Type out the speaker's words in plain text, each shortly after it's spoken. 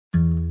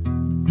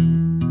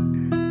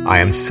I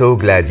am so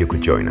glad you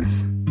could join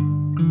us.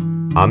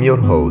 I'm your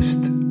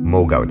host,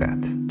 Mo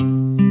Gaudat.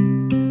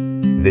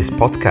 This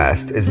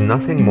podcast is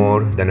nothing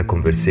more than a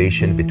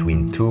conversation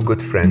between two good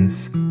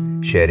friends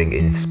sharing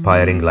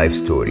inspiring life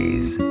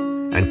stories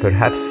and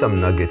perhaps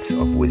some nuggets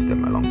of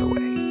wisdom along the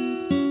way.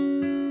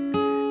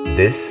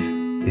 This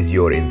is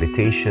your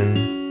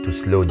invitation to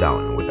slow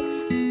down with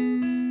us.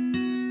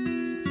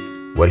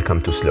 Welcome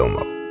to Slow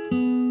Mo.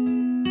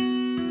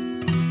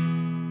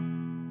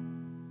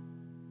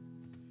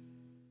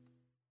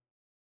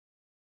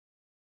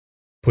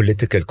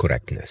 Political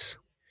correctness.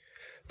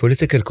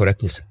 Political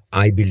correctness,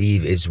 I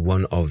believe, is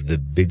one of the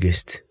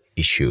biggest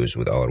issues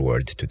with our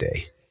world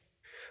today.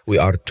 We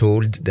are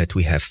told that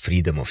we have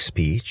freedom of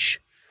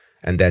speech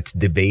and that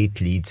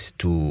debate leads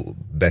to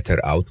better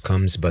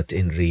outcomes, but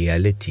in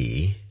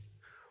reality,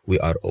 we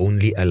are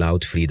only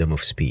allowed freedom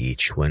of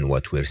speech when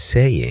what we're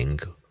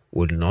saying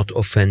will not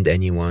offend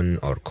anyone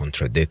or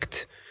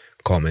contradict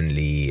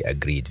commonly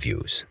agreed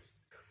views.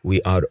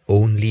 We are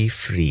only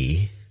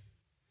free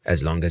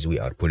as long as we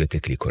are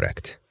politically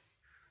correct.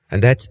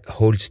 And that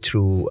holds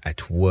true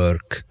at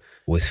work,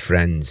 with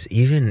friends,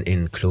 even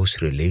in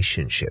close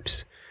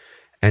relationships.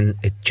 And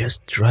it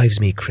just drives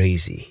me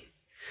crazy.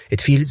 It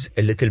feels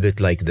a little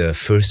bit like the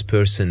first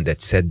person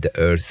that said the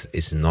earth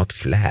is not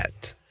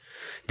flat.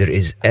 There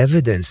is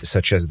evidence,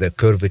 such as the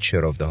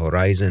curvature of the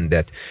horizon,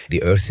 that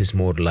the earth is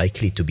more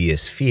likely to be a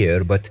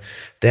sphere, but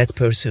that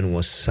person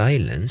was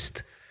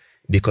silenced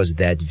because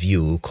that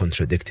view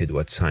contradicted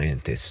what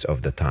scientists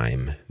of the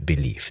time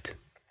believed.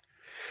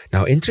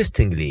 Now,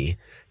 interestingly,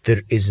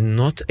 there is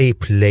not a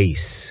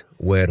place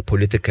where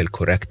political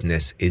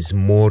correctness is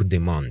more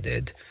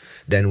demanded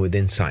than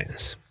within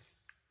science.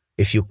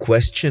 If you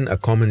question a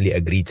commonly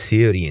agreed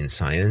theory in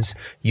science,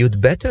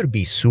 you'd better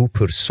be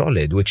super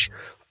solid, which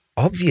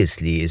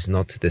obviously is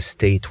not the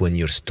state when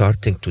you're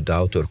starting to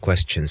doubt or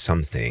question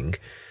something.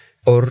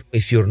 Or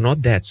if you're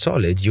not that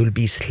solid, you'll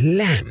be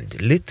slammed,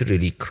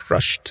 literally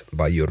crushed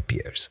by your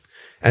peers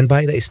and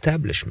by the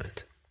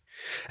establishment.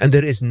 And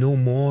there is no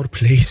more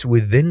place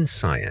within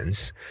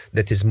science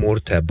that is more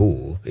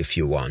taboo, if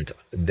you want,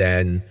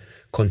 than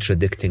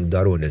contradicting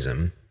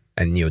Darwinism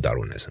and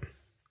Neo-Darwinism.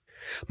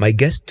 My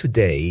guest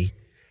today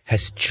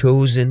has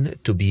chosen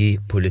to be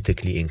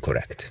politically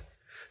incorrect.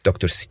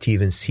 Dr.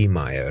 Stephen C.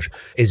 Meyer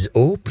is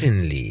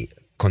openly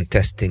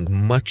contesting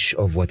much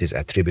of what is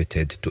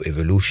attributed to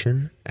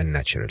evolution and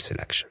natural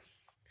selection.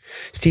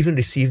 Stephen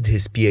received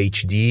his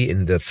PhD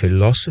in the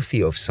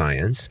philosophy of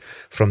science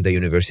from the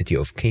University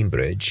of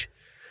Cambridge.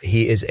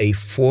 He is a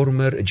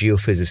former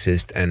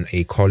geophysicist and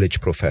a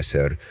college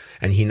professor,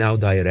 and he now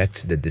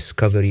directs the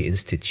Discovery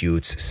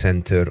Institute's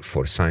Center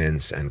for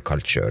Science and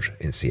Culture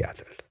in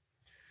Seattle.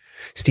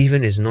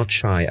 Stephen is not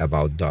shy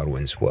about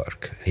Darwin's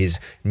work. His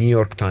New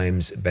York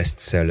Times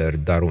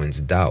bestseller,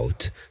 Darwin's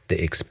Doubt,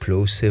 The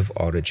Explosive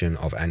Origin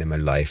of Animal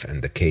Life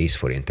and the Case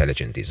for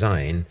Intelligent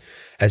Design,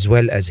 as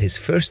well as his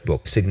first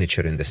book,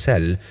 Signature in the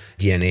Cell,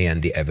 DNA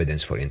and the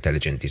Evidence for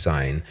Intelligent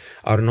Design,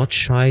 are not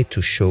shy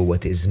to show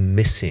what is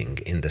missing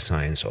in the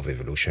science of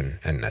evolution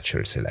and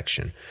natural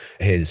selection.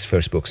 His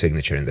first book,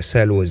 Signature in the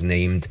Cell, was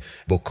named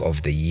Book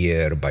of the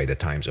Year by the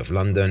Times of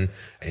London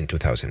in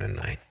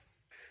 2009.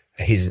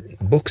 His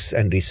books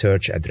and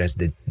research address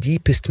the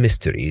deepest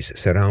mysteries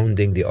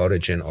surrounding the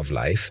origin of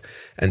life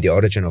and the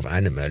origin of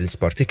animals,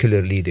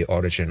 particularly the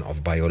origin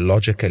of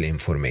biological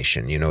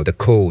information, the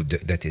code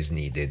that is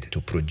needed to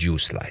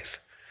produce life.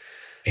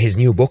 His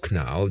new book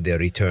now, The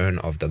Return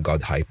of the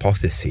God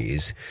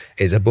Hypothesis,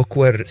 is a book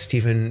where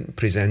Stephen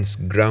presents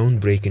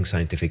groundbreaking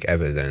scientific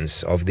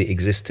evidence of the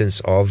existence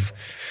of,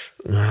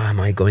 am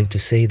I going to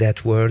say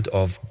that word,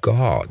 of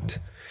God,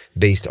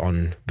 based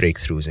on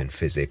breakthroughs in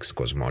physics,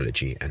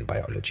 cosmology, and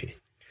biology.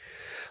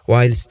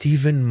 While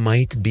Stephen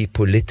might be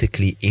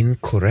politically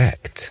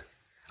incorrect,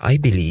 I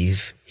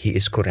believe he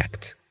is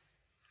correct.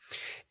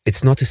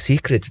 It's not a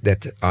secret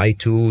that I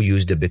too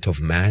used a bit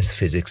of math,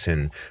 physics,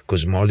 and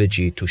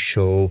cosmology to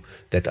show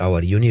that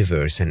our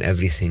universe and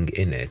everything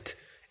in it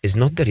is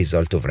not the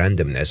result of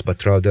randomness,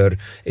 but rather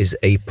is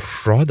a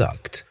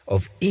product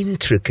of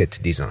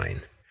intricate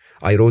design.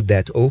 I wrote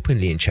that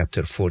openly in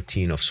chapter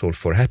 14 of Solve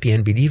for Happy,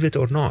 and believe it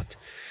or not,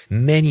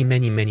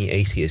 many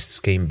atheists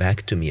came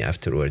back to me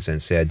afterwards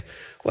and said,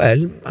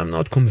 well, I'm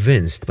not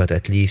convinced, but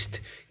at least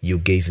you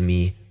gave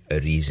me a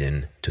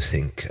reason to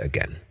think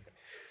again.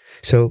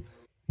 So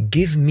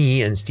give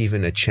me and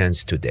Stephen a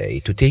chance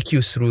today to take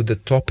you through the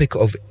topic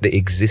of the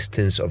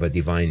existence of a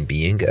divine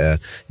being, a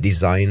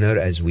designer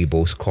as we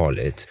both call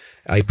it.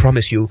 I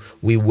promise you,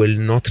 we will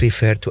not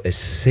refer to a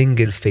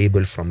single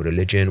fable from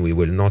religion. We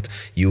will not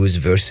use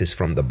verses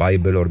from the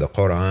Bible or the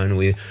Quran.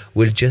 We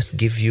will just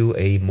give you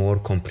a more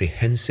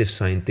comprehensive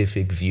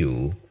scientific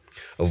view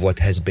of what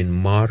has been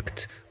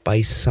marked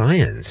by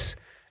science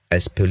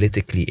as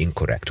politically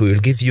incorrect. We will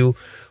give you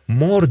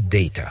more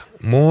data,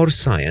 more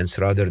science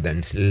rather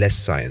than less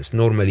science.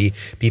 Normally,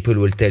 people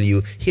will tell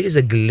you, here is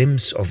a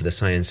glimpse of the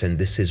science, and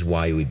this is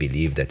why we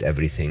believe that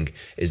everything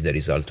is the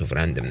result of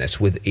randomness.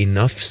 With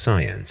enough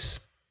science,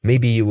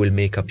 maybe you will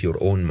make up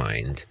your own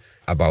mind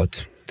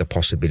about the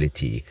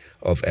possibility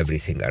of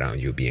everything around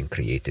you being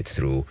created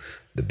through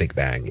the Big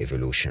Bang,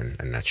 evolution,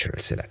 and natural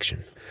selection.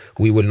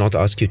 We will not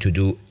ask you to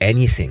do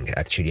anything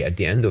actually at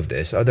the end of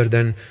this other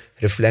than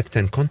reflect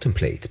and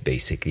contemplate,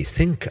 basically.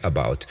 Think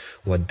about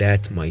what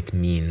that might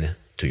mean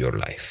to your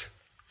life.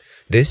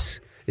 This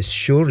is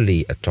surely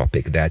a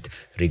topic that,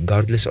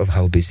 regardless of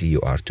how busy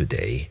you are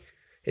today,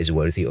 is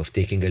worthy of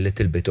taking a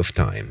little bit of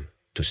time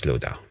to slow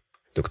down.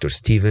 Dr.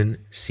 Stephen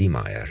C.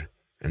 Meyer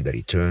and the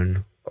Return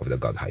of the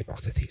God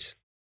Hypothesis.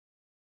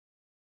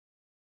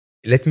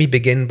 Let me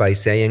begin by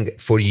saying,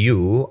 for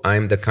you,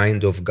 I'm the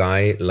kind of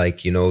guy like,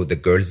 the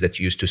girls that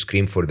used to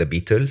scream for the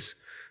Beatles.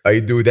 I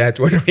do that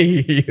when I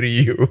hear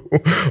you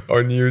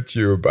on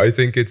YouTube. I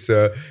think it's,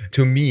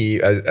 to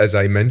me, as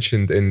I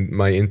mentioned in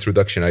my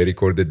introduction, I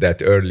recorded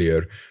that earlier,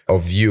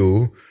 of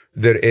you,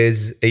 there is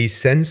a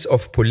sense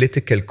of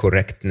political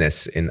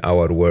correctness in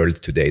our world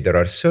today. There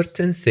are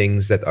certain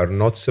things that are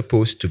not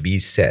supposed to be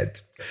said.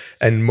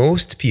 And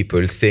most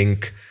people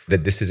think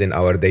that this is in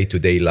our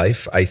day-to-day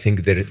life. I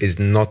think there is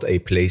not a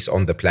place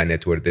on the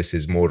planet where this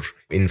is more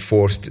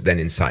enforced than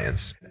in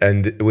science.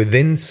 And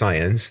within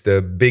science,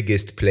 the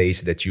biggest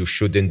place that you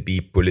shouldn't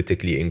be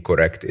politically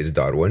incorrect is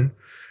Darwin.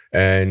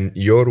 And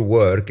your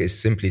work is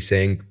simply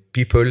saying,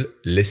 people,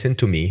 listen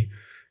to me.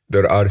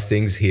 There are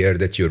things here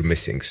that you're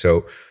missing.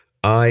 So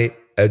I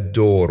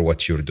adore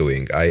what you're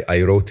doing.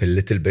 I wrote a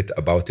little bit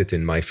about it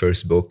in my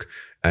first book,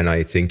 and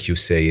I think you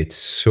say it's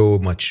so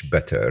much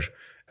better.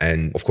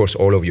 And of course,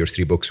 all of your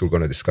 3 books, we're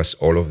going to discuss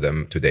all of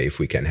them today if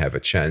we can have a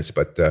chance.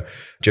 But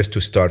just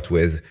to start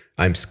with,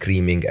 I'm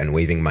screaming and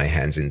waving my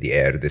hands in the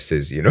air. This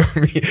is,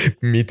 me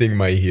meeting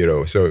my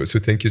hero. So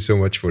thank you so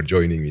much for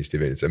joining me,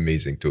 Stephen. It's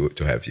amazing to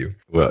have you.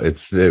 Well,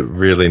 it's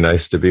really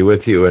nice to be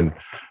with you. And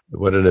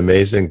what an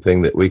amazing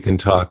thing that we can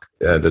talk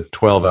at a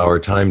 12-hour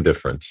time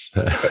difference.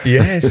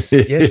 Yes.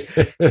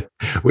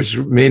 Which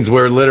means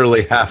we're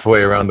literally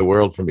halfway around the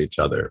world from each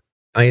other.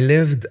 I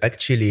lived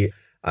actually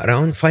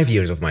around 5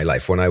 years of my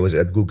life when I was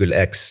at Google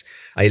X.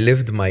 I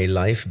lived my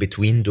life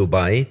between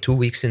Dubai, 2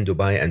 weeks in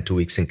Dubai and 2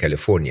 weeks in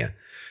California.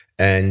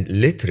 And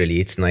literally,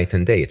 it's night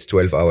and day. It's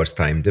 12 hours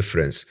time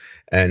difference.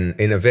 And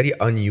in a very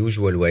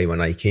unusual way, when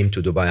I came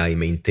to Dubai, I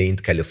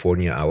maintained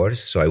California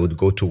hours. So I would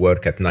go to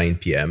work at 9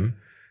 p.m.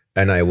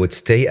 and I would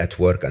stay at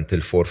work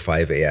until 4,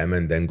 5 a.m.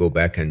 and then go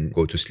back and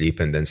go to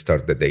sleep and then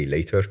start the day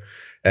later.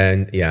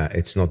 And yeah,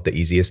 it's not the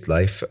easiest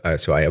life.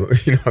 So I am,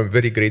 I'm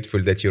very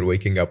grateful that you're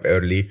waking up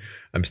early.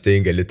 I'm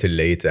staying a little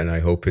late, and I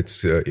hope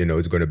it's,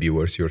 it's going to be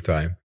worth your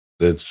time.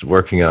 It's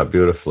working out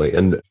beautifully,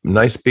 and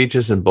nice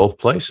beaches in both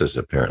places,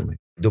 apparently.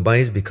 Dubai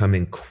is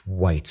becoming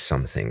quite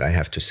something, I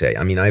have to say.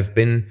 I mean,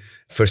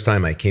 first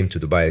time I came to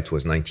Dubai, it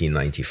was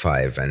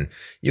 1995, and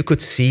you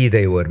could see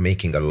they were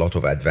making a lot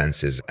of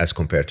advances as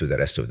compared to the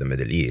rest of the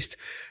Middle East.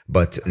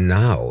 But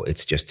now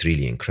it's just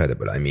really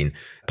incredible. I mean,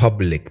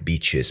 public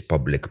beaches,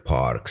 public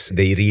parks,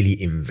 they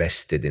really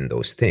invested in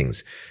those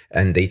things.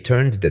 And they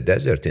turned the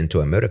desert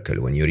into a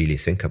miracle when you really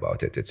think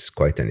about it. It's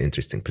quite an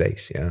interesting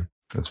place, yeah.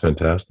 That's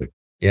fantastic.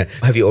 Yeah.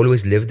 Have you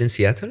always lived in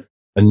Seattle?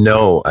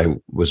 No, I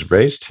was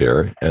raised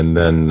here and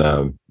then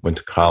went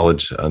to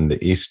college on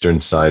the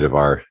eastern side of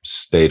our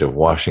state of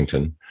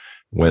Washington.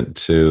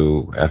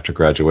 After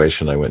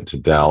graduation, I went to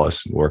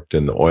Dallas and worked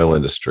in the oil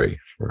industry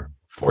for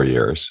 4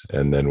 years,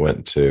 and then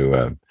went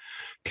to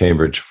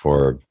Cambridge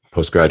for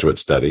postgraduate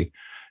study,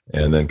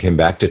 and then came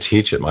back to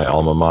teach at my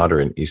alma mater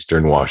in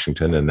eastern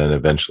Washington, and then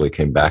eventually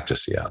came back to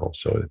Seattle.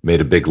 So it made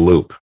a big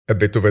loop. A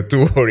bit of a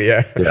tour,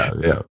 yeah.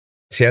 Yeah.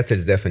 Seattle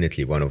is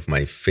definitely one of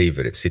my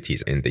favorite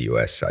cities in the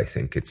US. I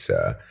think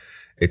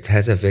it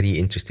has a very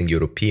interesting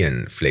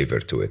European flavor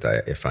to it,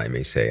 if I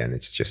may say, and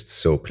it's just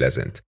so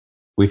pleasant.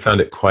 We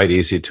found it quite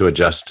easy to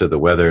adjust to the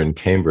weather in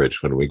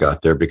Cambridge when we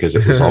got there, because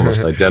it was almost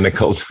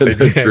identical to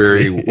the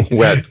dreary,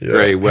 wet,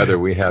 gray weather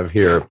we have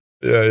here.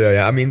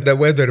 Yeah. I mean, the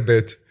weather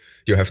bit,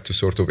 you have to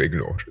sort of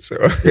ignore. So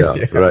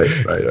Right.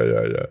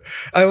 Yeah.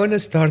 I want to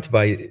start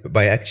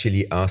by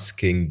actually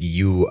asking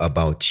you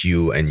about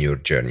you and your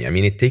journey. I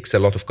mean, it takes a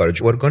lot of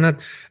courage. We're going to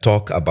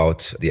talk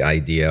about the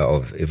idea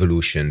of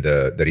evolution,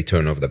 the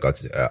return of the God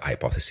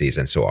hypothesis,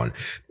 and so on.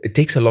 It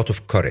takes a lot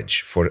of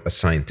courage for a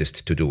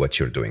scientist to do what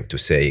you're doing, to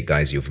say,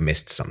 guys, you've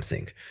missed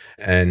something.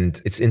 And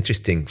it's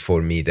interesting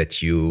for me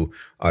that you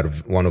are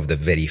one of the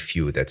very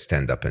few that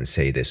stand up and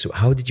say this. So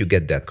how did you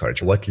get that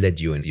courage? What led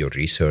you in your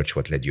research?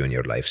 What led you in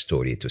your life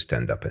story to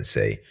stand up and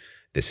say,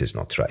 this is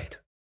not right?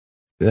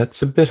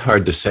 That's a bit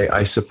hard to say,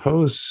 I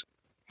suppose.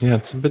 Yeah,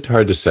 it's a bit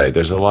hard to say.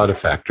 There's a lot of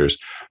factors.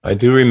 I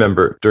do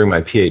remember during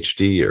my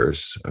PhD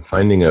years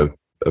finding a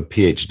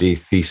PhD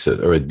thesis,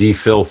 or a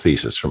DPhil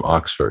thesis from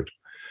Oxford,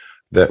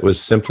 that was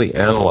simply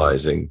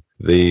analyzing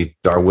the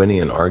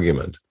Darwinian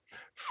argument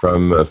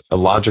from a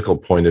logical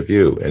point of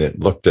view. And it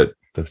looked at,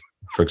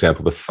 for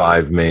example, the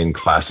 5 main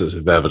classes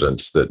of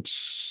evidence that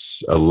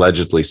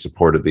allegedly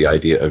supported the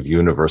idea of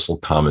universal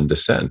common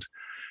descent.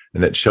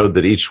 And it showed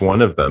that each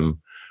one of them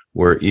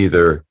were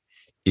either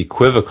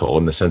equivocal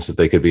in the sense that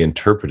they could be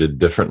interpreted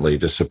differently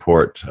to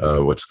support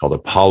what's called a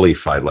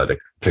polyphyletic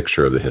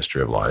picture of the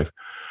history of life,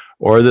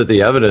 or that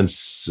the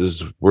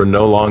evidences were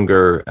no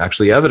longer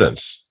actually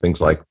evidence.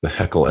 Things like the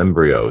Haeckel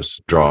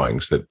embryos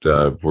drawings that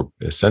were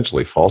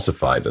essentially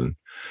falsified and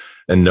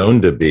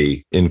known to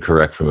be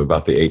incorrect from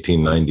about the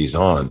 1890s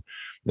on.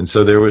 And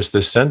so there was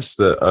this sense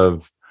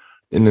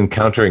in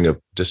encountering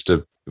it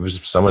was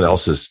someone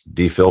else's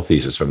DPhil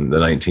thesis from the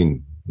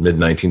mid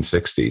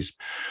 1960s.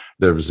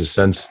 There was a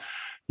sense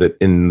that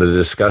in the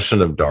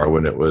discussion of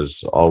Darwin, it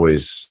was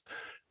always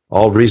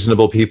all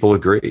reasonable people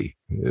agree.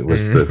 It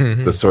was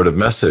the sort of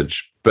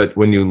message. But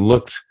when you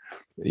looked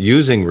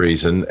using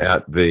reason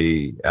at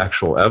the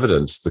actual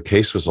evidence, the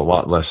case was a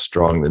lot less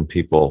strong than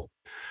people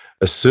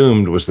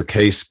assumed was the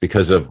case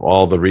because of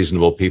all the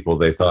reasonable people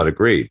they thought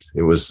agreed.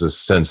 It was the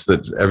sense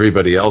that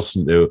everybody else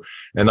knew.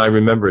 And I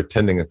remember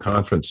attending a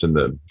conference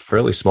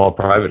fairly small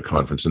private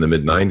conference in the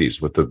mid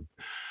 90s with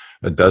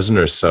a dozen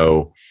or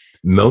so,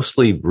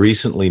 mostly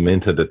recently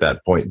minted at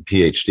that point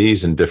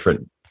PhDs in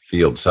different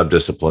field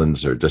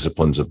subdisciplines or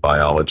disciplines of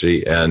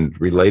biology and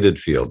related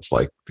fields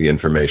like the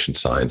information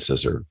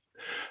sciences or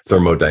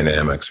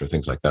thermodynamics or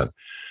things like that.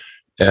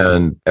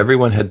 And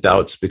everyone had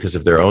doubts because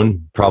of their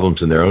own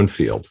problems in their own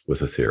field with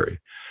the theory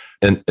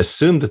and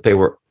assumed that they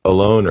were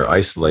alone or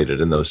isolated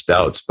in those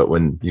doubts. But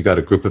when you got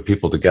a group of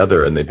people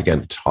together and they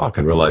began to talk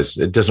and realize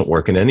it doesn't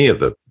work in any of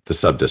the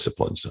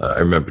subdisciplines. I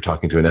remember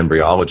talking to an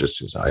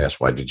embryologist. I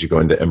asked, why did you go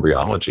into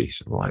embryology? He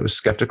said, well, I was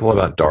skeptical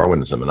about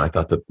Darwinism, and I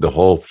thought that the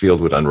whole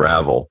field would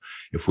unravel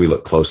if we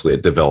look closely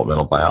at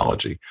developmental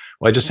biology.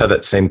 Well, I just had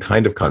that same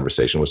kind of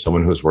conversation with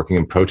someone who was working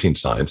in protein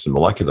science and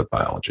molecular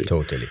biology.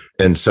 Totally.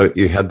 And so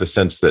you had the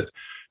sense that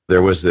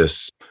there was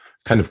this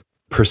kind of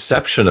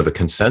perception of a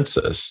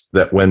consensus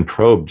that when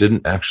probed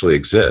didn't actually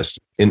exist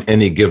in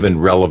any given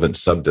relevant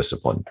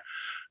subdiscipline.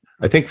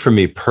 I think for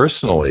me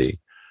personally,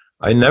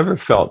 I never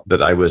felt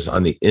that I was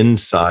on the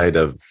inside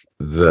of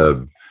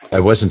I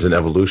wasn't an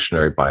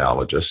evolutionary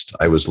biologist.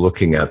 I was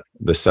looking at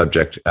the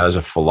subject as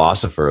a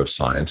philosopher of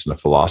science and a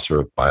philosopher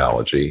of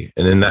biology.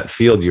 And in that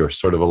field, you're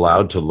sort of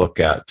allowed to look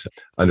at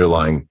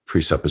underlying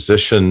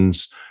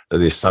presuppositions,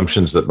 the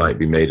assumptions that might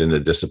be made in a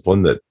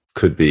discipline that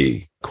could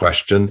be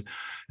questioned.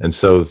 And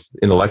so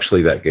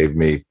intellectually, that gave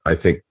me, I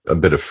think, a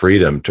bit of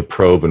freedom to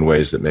probe in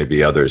ways that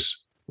maybe others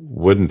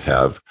wouldn't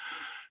have.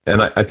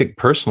 And I think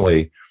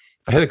personally,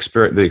 I had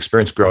the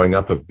experience growing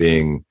up of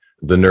being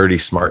the nerdy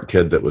smart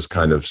kid that was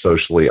kind of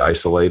socially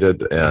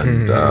isolated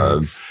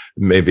and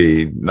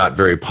maybe not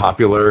very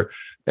popular.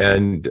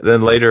 And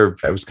then later,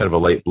 I was kind of a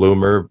late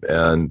bloomer,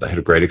 and I had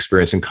a great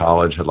experience in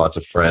college, had lots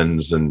of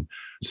friends. And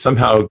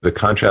somehow the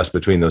contrast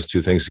between those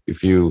two things,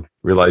 if you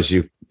realize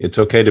it's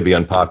okay to be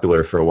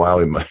unpopular for a while,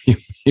 you might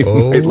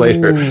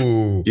later,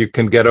 you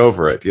can get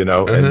over it,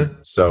 And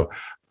so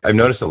I've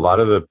noticed a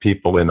lot of the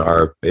people in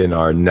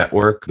our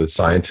network, the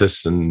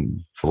scientists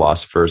and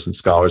philosophers and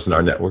scholars in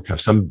our network,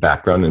 have some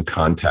background in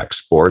contact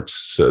sports,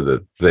 so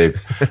that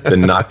they've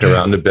been knocked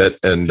around a bit,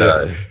 and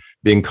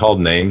being called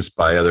names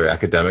by other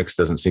academics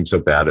doesn't seem so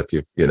bad if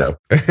you've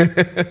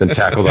been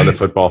tackled on the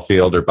football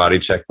field or body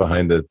checked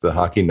behind the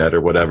hockey net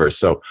or whatever.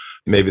 So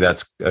maybe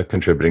that's a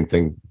contributing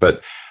thing.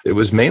 But it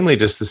was mainly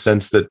just the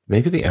sense that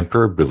maybe the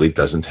emperor really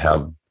doesn't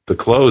have the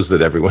clothes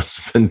that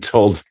everyone's been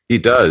told he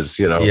does,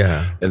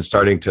 and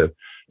starting to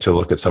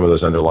look at some of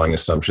those underlying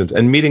assumptions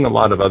and meeting a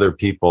lot of other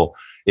people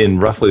in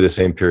roughly the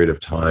same period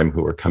of time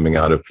who were coming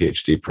out of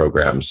PhD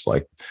programs.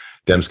 Like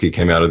Dembski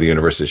came out of the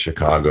University of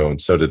Chicago, and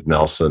so did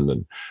Nelson,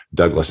 and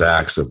Douglas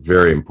Axe, a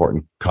very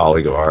important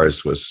colleague of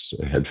ours,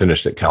 had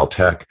finished at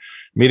Caltech.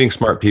 Meeting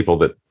smart people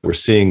that were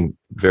seeing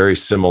very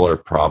similar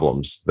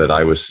problems that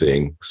I was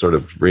seeing sort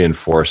of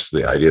reinforced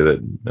the idea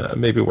that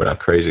maybe we're not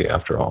crazy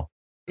after all.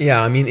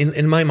 Yeah, I mean,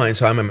 in my mind,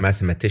 so I'm a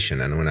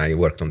mathematician, and when I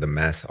worked on the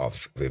math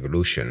of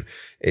evolution,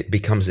 it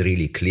becomes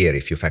really clear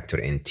if you factor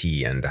in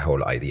T and the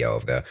whole idea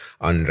of the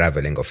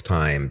unraveling of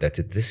time, that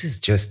this is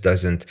just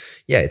doesn't,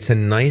 it's a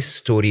nice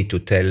story to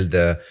tell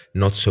the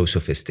not so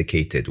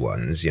sophisticated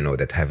ones,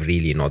 that have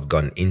really not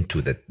gone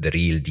into the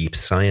real deep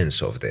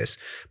science of this.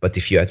 But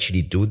if you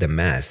actually do the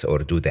math or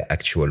do the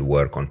actual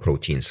work on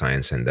protein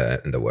science and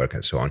the work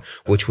and so on,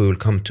 which we will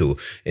come to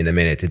in a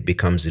minute, it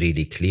becomes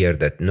really clear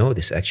that no,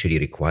 this actually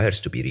requires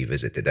to be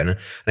revisited. And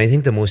I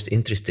think the most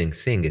interesting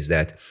thing is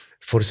that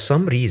for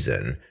some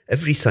reason,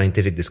 every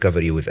scientific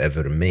discovery we've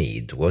ever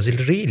made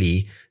was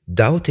really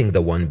doubting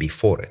the one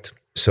before it.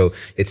 So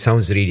it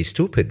sounds really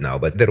stupid now,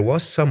 but there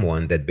was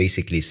someone that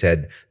basically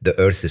said the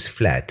earth is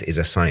flat is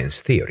a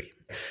science theory.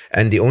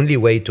 And the only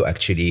way to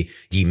actually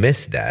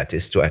demyth that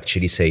is to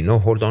actually say, no,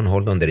 hold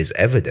on, there is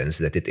evidence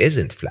that it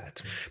isn't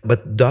flat.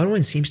 But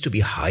Darwin seems to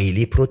be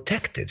highly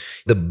protected.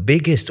 The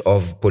biggest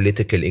of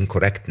political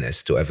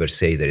incorrectness to ever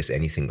say there is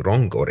anything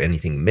wrong or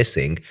anything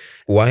missing,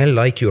 while,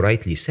 like you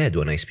rightly said,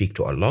 when I speak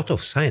to a lot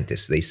of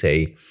scientists, they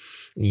say,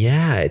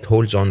 it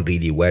holds on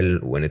really well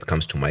when it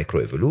comes to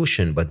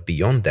microevolution, but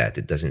beyond that,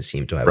 it doesn't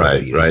seem to have a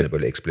very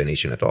reasonable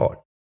explanation at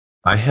all.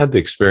 I had the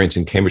experience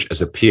in Cambridge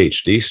as a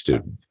PhD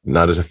student,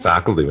 not as a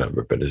faculty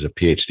member, but as a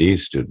PhD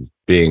student,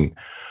 being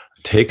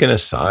taken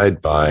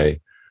aside by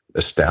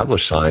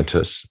established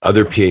scientists,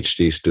 other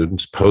PhD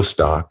students,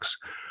 postdocs,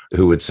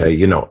 who would say,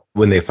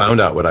 when they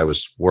found out what I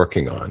was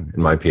working on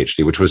in my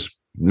PhD, which was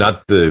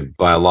not the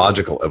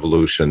biological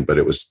evolution, but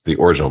it was the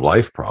origin of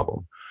life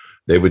problem,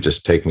 they would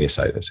just take me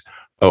aside and say,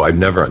 oh, I've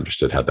never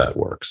understood how that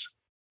works.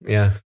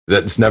 Yeah.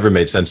 That's never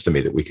made sense to me,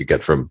 that we could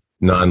get from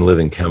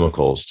non-living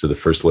chemicals to the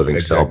first living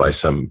cell by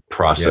some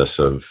process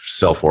of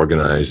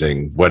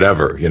self-organizing,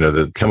 whatever.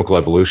 The chemical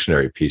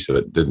evolutionary piece of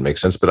it didn't make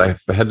sense. But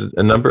I've had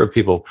a number of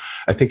people,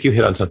 I think you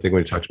hit on something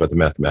when you talked about the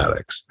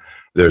mathematics.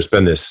 There's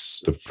been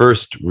the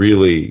first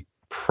really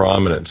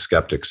prominent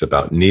skeptics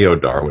about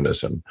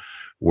neo-Darwinism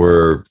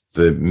were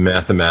the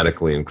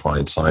mathematically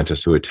inclined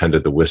scientists who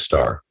attended the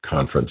Wistar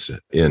conference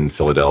in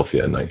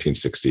Philadelphia in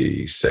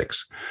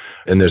 1966.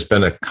 And there's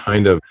been a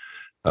kind of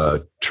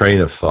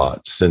train of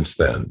thought since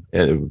then.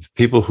 And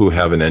people who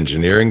have an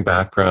engineering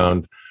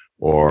background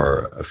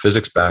or a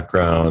physics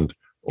background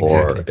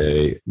or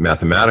a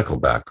mathematical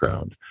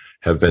background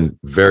have been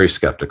very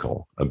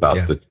skeptical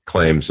about the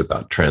claims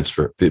about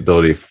transfer, the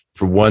ability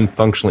for one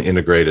functionally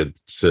integrated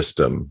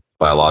system,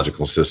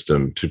 biological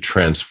system, to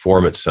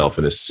transform itself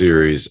in a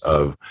series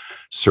of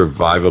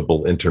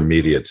survivable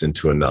intermediates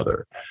into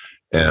another.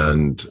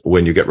 And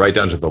when you get right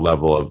down to the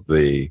level of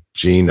the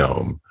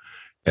genome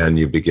and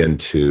you begin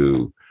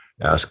to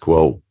ask,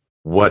 well,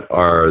 what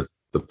are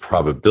the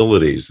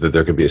probabilities that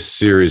there could be a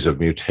series of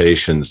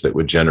mutations that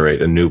would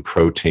generate a new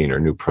protein or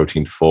new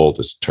protein fold?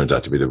 This turns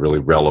out to be the really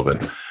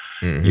relevant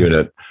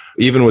unit.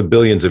 Even with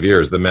billions of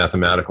years, the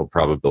mathematical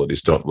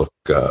probabilities don't look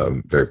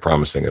very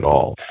promising at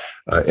all.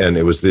 And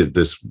it was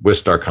this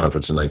Wistar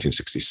conference in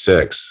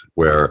 1966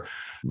 where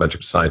a bunch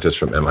of scientists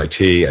from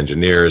MIT,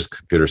 engineers,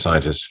 computer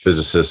scientists,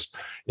 physicists,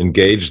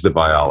 engaged the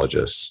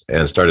biologists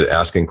and started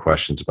asking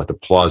questions about the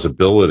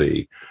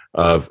plausibility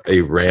of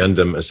a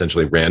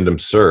essentially random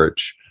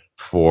search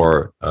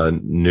for a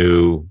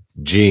new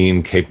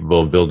gene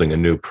capable of building a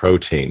new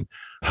protein.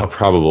 How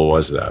probable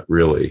was that,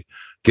 really?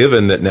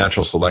 Given that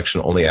natural selection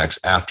only acts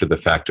after the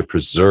fact to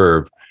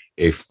preserve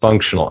a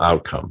functional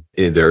outcome.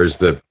 There is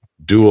the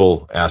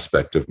dual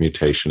aspect of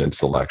mutation and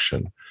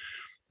selection.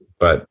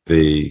 But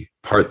the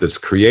part that's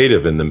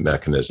creative in the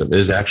mechanism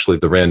is actually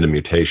the random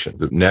mutation.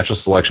 The natural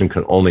selection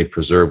can only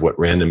preserve what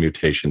random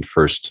mutation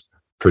first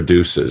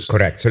produces.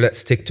 Correct. So let's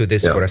stick to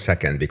this for a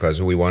second,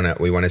 because we want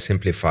to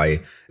simplify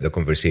the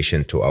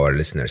conversation to our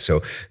listeners.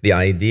 So the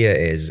idea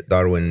is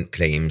Darwin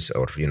claims,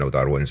 or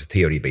Darwin's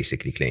theory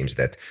basically claims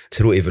that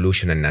through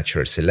evolution and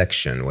natural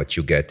selection, what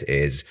you get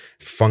is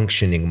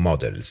functioning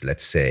models,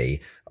 let's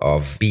say,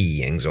 of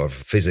beings or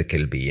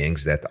physical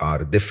beings that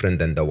are different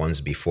than the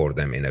ones before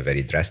them in a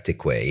very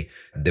drastic way,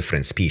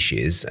 different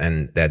species,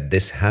 and that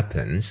this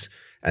happens.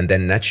 And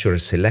then natural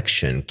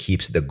selection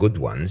keeps the good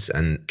ones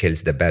and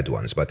kills the bad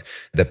ones. But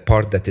the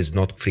part that is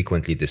not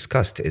frequently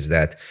discussed is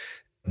that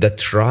the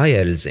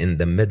trials in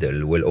the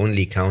middle will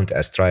only count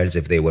as trials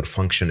if they were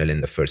functional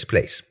in the first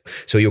place.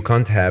 So you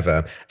can't have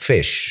a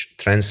fish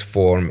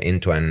transform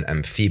into an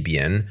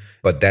amphibian,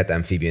 but that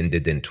amphibian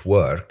didn't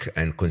work,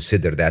 and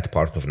consider that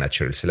part of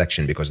natural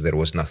selection because there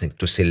was nothing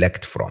to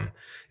select from.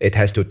 It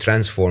has to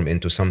transform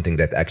into something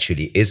that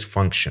actually is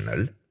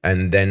functional,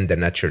 and then the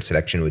natural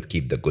selection would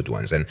keep the good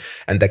ones. And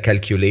the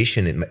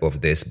calculation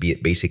of this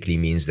basically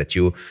means that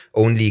you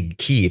only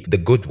keep the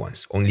good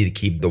ones, only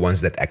keep the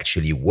ones that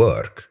actually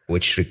work,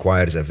 which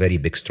requires a very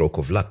big stroke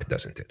of luck,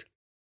 doesn't it?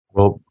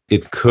 Well,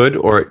 it could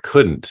or it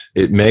couldn't.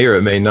 It may or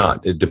it may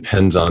not. It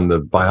depends on the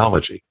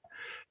biology.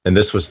 And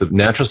this was the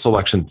natural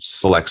selection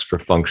selects for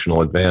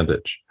functional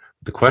advantage.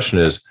 The question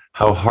is,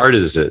 how hard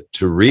is it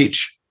to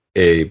reach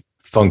a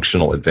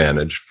functional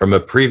advantage from a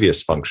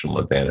previous functional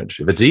advantage?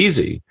 If it's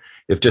easy,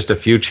 if just a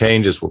few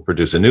changes will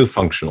produce a new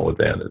functional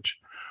advantage,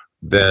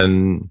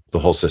 then the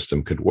whole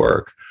system could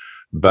work.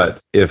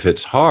 But if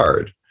it's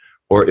hard,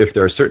 or if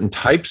there are certain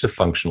types of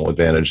functional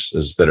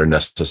advantages that are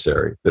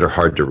necessary, that are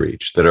hard to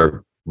reach, that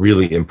are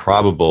really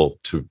improbable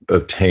to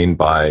obtain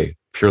by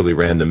purely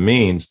random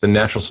means, then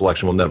natural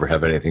selection will never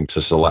have anything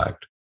to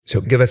select.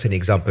 So give us an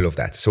example of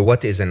that. So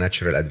what is a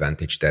natural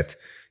advantage that,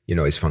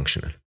 is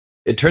functional?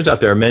 It turns out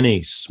there are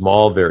many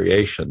small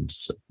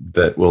variations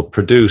that will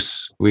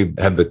produce, we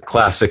have the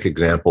classic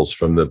examples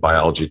from the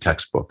biology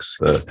textbooks,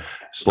 the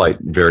slight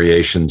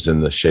variations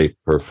in the shape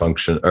or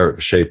function or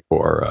shape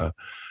or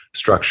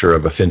structure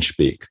of a finch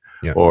beak,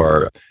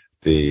 or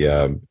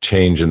the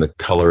change in the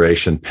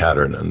coloration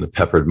pattern in the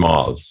peppered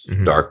moths,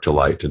 dark to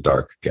light to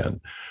dark again,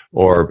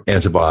 or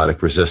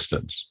antibiotic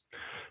resistance.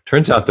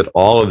 Turns out that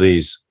all of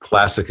these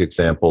classic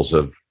examples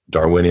of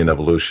Darwinian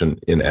evolution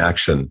in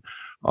action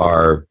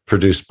are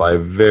produced by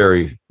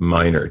very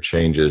minor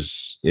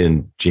changes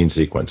in gene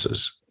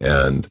sequences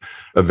and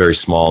a very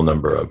small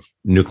number of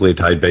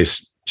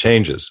nucleotide-based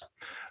changes.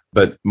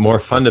 But more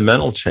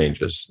fundamental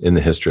changes in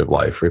the history of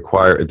life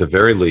require, at the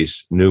very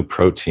least, new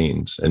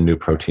proteins and new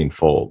protein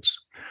folds.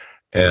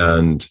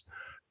 And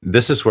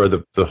this is where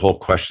the whole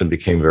question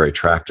became very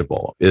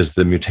tractable. Is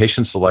the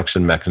mutation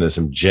selection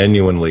mechanism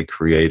genuinely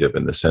creative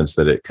in the sense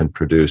that it can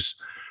produce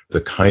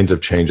the kinds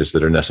of changes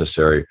that are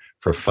necessary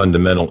for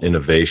fundamental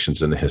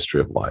innovations in the history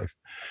of life?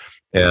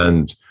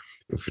 And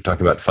if you're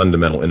talking about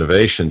fundamental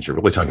innovations, you're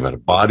really talking about a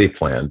body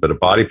plan, but a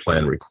body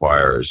plan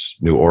requires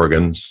new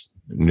organs.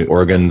 New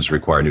organs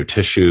require new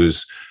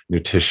tissues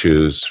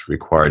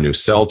require new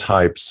cell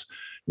types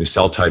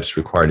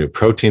require new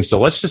proteins. So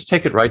let's just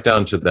take it right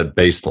down to that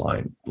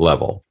baseline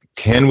level.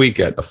 Can we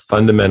get a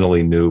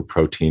fundamentally new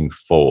protein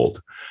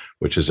fold,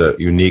 which is a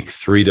unique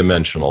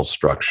three-dimensional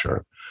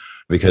structure?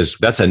 Because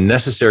that's a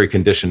necessary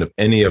condition of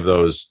any of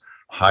those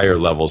higher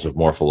levels of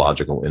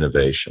morphological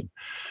innovation.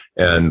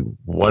 And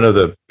one of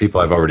the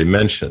people I've already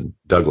mentioned,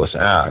 Douglas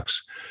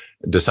Axe,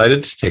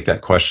 decided to take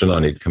that question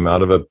on. He'd come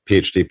out of a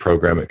PhD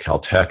program at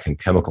Caltech in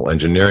chemical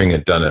engineering,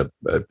 had done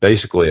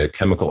basically a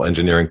chemical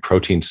engineering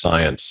protein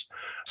science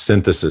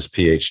synthesis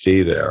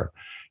PhD there.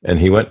 And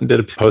he went and did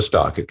a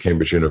postdoc at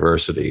Cambridge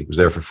University. He was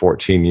there for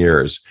 14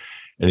 years.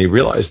 And he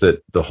realized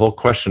that the whole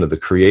question of the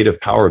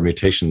creative power of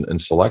mutation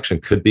and selection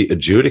could be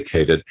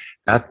adjudicated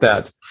at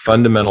that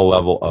fundamental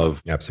level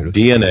of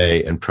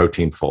DNA and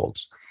protein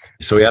folds.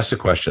 So he asked a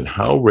question: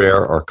 how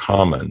rare or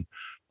common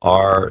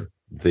are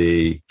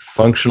the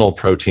functional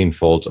protein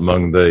folds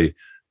among the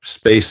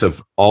space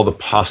of all the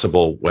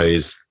possible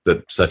ways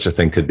that such a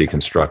thing could be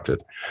constructed?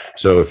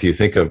 So if you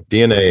think of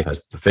DNA, it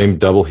has the famed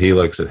double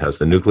helix, it has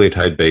the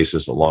nucleotide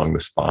bases along the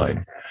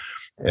spine.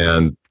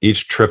 And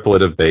each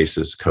triplet of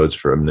bases codes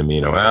for an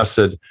amino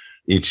acid.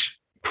 Each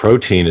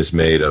protein is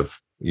made of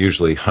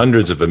usually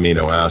hundreds of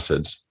amino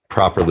acids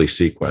properly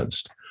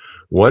sequenced.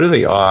 What are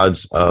the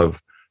odds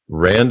of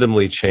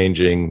randomly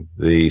changing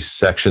the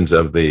sections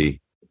of the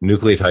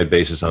nucleotide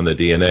bases on the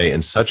DNA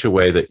in such a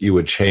way that you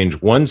would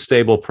change one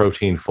stable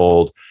protein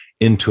fold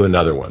into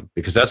another one?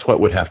 Because that's what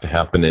would have to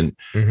happen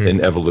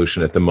in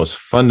evolution at the most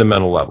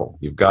fundamental level.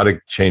 You've got to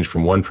change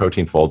from one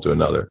protein fold to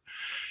another.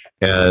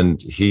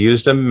 And he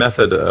used a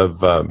method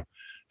of,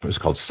 it was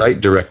called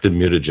site-directed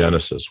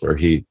mutagenesis, where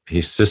he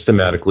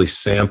systematically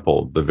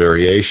sampled the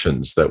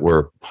variations that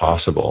were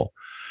possible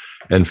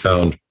and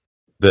found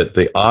that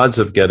the odds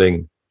of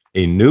getting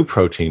a new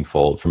protein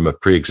fold from a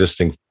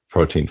pre-existing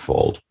protein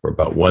fold were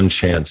about 1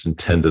 chance in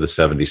 10 to the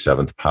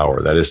 77th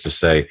power. That is to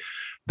say,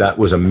 that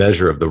was a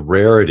measure of the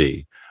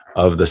rarity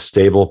of the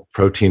stable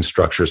protein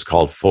structures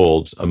called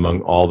folds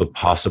among all the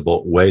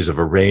possible ways of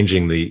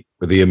arranging the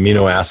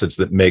amino acids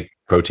that make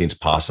proteins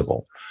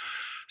possible.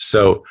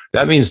 So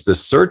that means the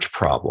search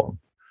problem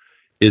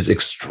is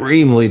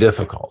extremely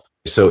difficult.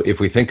 So if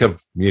we think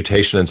of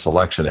mutation and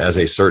selection as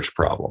a search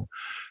problem,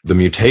 the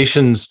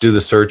mutations do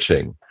the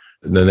searching,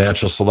 the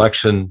natural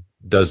selection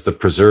does the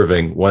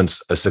preserving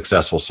once a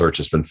successful search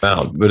has been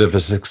found. But if a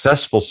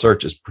successful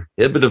search is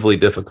prohibitively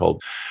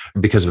difficult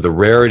because of the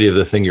rarity of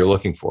the thing you're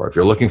looking for, if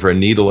you're looking for a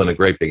needle in a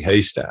great big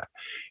haystack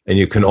and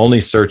you can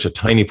only search a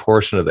tiny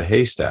portion of the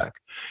haystack,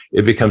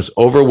 it becomes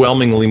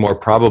overwhelmingly more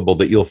probable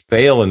that you'll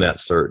fail in that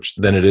search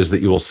than it is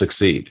that you will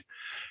succeed.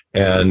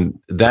 And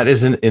that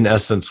is in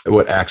essence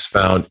what Axe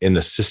found in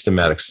the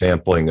systematic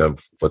sampling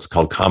of what's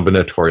called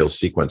combinatorial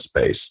sequence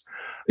space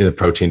in the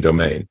protein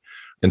domain.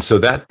 And so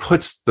that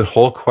puts the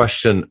whole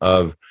question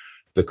of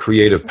the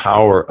creative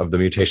power of the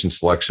mutation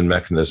selection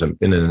mechanism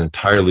in an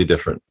entirely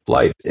different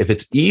light. If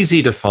it's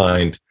easy to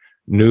find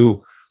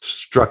new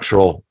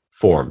structural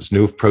forms,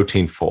 new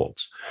protein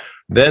folds,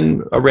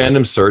 then a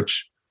random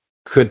search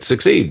could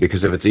succeed,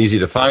 because if it's easy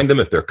to find them,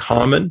 if they're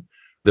common,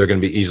 they're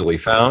going to be easily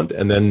found,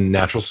 and then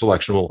natural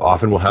selection will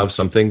often have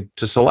something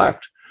to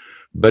select.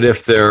 But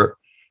if they're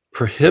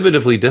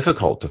prohibitively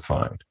difficult to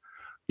find,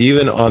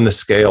 even on the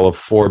scale of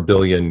 4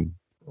 billion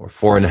or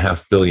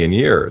 4.5 billion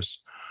years,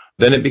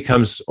 then it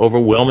becomes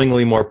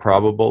overwhelmingly more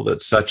probable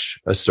that such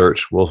a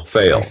search will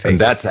fail. And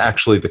that's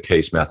actually the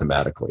case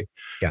mathematically.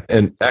 Yeah.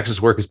 And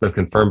Axe's work has been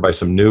confirmed by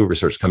some new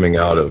research coming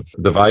out of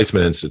the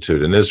Weizmann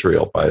Institute in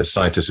Israel by a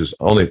scientist who's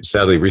only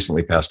sadly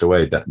recently passed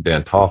away,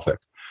 Dan Tawfik.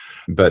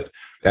 But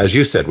as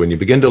you said, when you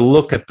begin to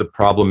look at the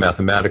problem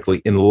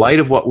mathematically in light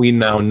of what we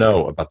now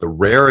know about the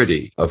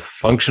rarity of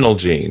functional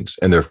genes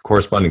and their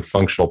corresponding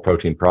functional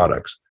protein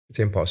products, it's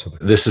impossible.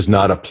 This is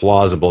not a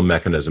plausible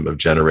mechanism of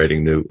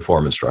generating new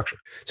form and structure.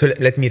 So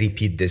let me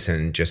repeat this,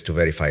 and just to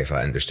verify if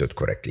I understood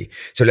correctly.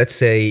 So let's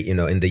say,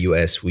 in the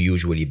US, we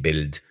usually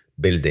build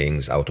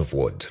buildings out of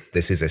wood.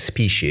 This is a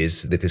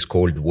species that is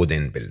called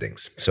wooden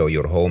buildings. So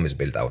your home is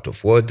built out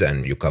of wood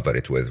and you cover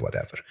it with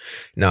whatever.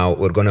 Now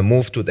we're going to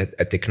move to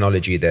a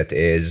technology that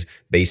is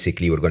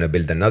basically, we're going to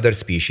build another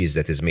species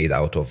that is made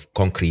out of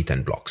concrete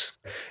and blocks.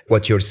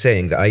 What you're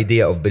saying, the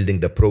idea of building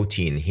the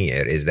protein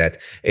here is that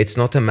it's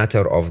not a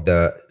matter of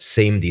the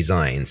same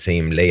design,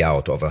 same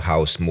layout of a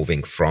house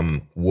moving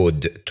from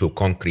wood to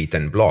concrete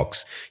and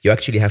blocks. You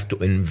actually have to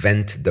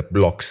invent the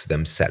blocks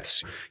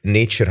themselves.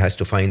 Nature has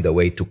to find a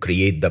way to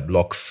create the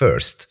block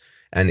first,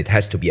 and it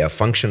has to be a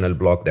functional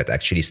block that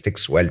actually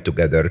sticks well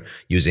together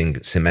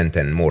using cement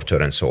and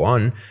mortar and so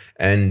on,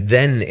 and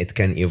then it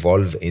can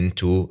evolve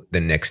into the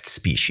next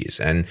species.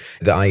 And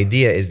the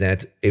idea is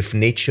that if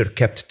nature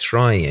kept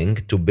trying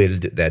to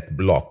build that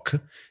block,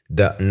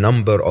 the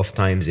number of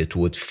times it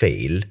would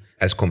fail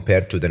as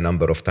compared to the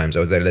number of times,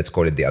 or let's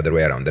call it the other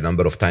way around, the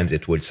number of times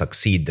it will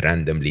succeed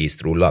randomly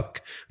through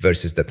luck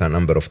versus the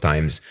number of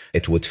times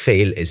it would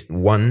fail, is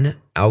 1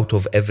 out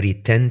of every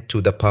 10 to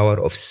the power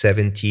of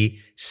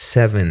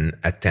 77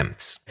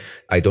 attempts.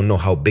 I don't know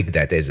how big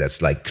that is.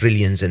 That's like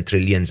trillions and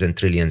trillions and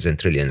trillions and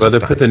trillions Well, of to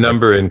times. put the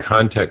number in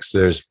context,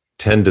 there's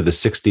 10 to the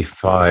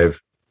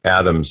 65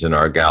 atoms in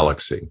our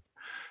galaxy.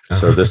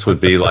 So this would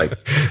be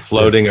like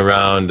floating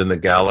around in the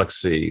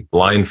galaxy,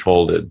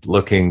 blindfolded,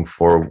 looking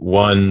for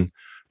one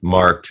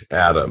marked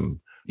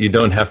atom. You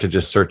don't have to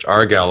just search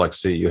our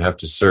galaxy. You have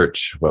to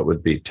search what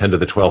would be 10 to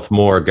the 12th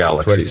more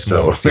galaxies.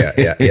 12 more.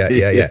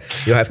 Yeah.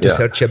 You have to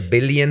search 1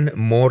 billion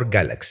more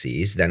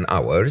galaxies than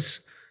ours,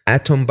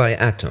 atom by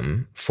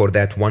atom, for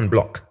that one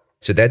block.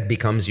 So that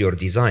becomes your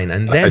design.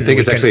 And then I think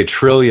it's actually 1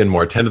 trillion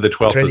more. 10 to the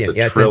 12th is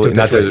a trillion.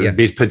 Not to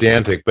be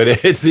pedantic, but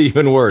it's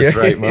even worse,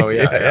 right, Mo?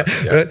 Yeah.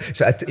 Right?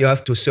 So you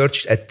have to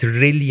search 1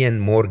 trillion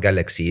more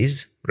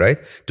galaxies, right,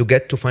 to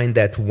get to find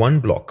that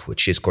one block,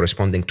 which is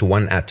corresponding to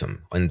one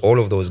atom in all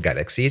of those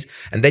galaxies.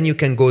 And then you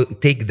can go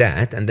take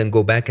that and then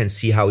go back and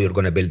see how you're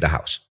going to build the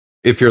house.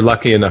 If you're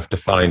lucky enough to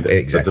find it.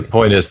 Exactly. But the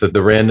point is that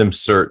the random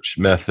search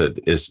method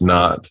is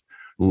not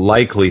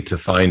likely to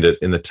find it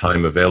in the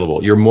time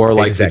available. You're more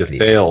likely to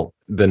fail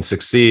than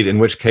succeed, in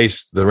which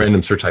case the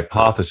random search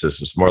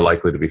hypothesis is more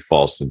likely to be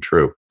false than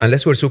true.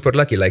 Unless we're super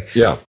lucky.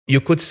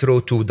 You could throw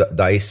 2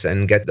 dice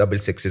and get double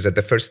sixes at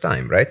the first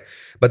time, right?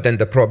 But then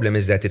the problem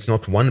is that it's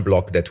not one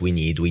block that we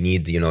need. We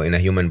need, in a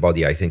human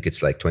body, I think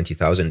it's like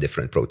 20,000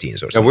 different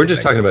proteins or something. And we're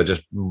just talking about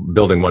just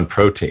building one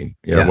protein,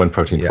 one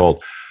protein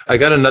fold. I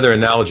got another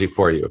analogy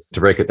for you to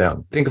break it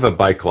down. Think of a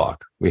bike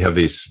lock. We have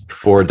these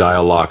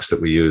 4-dial locks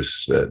that we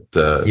use at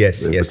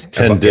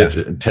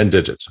 10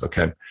 digits.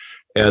 Okay.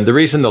 And the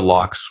reason the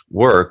locks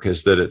work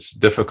is that it's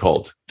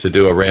difficult to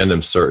do a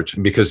random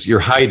search because you're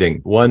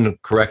hiding one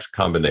correct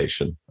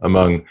combination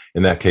among,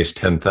 in that case,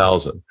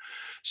 10,000.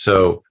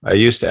 So I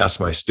used to ask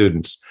my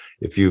students,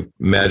 if you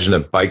imagine a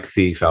bike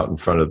thief out in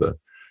front of the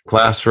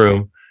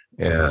classroom,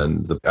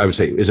 and I would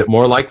say, is it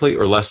more likely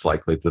or less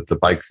likely that the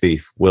bike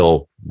thief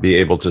will be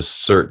able to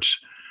search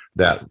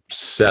that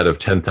set of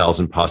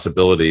 10,000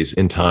 possibilities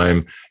in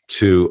time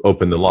to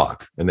open the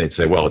lock? And they'd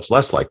say, well, it's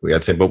less likely.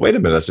 I'd say, but wait a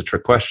minute, that's a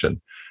trick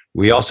question.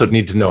 We also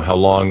need to know how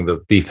long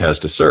the thief has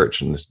to search.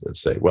 And they'd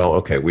say, well,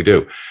 okay, we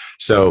do.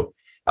 So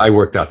I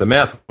worked out the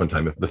math one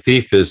time. If the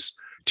thief is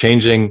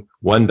changing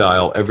one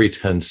dial every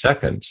 10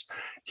 seconds,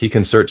 he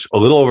can search a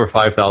little over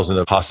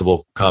 5,000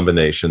 possible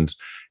combinations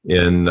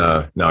in,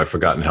 now I've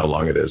forgotten how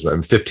long it is,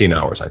 15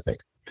 hours, I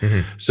think.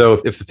 Mm-hmm. So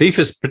if the thief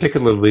is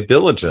particularly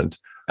diligent,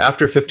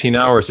 after 15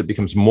 hours, it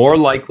becomes more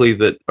likely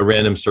that a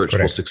random search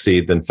will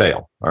succeed than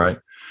fail. All right.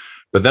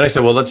 But then I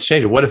said, well, let's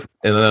change it. What if,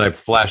 and then I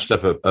flashed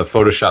up a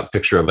Photoshop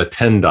picture of a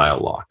 10-dial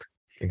lock.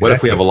 Exactly. What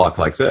if we have a lock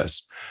like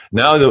this?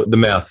 Now the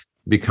math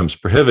becomes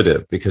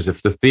prohibitive, because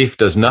if the thief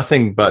does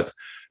nothing but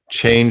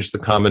change the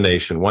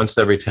combination once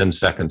every 10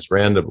 seconds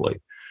randomly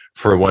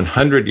for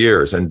 100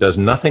 years and does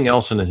nothing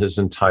else in his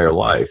entire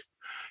life,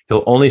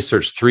 he'll only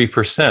search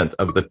 3%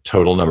 of the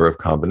total number of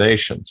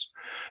combinations.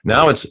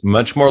 Now it's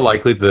much more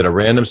likely that a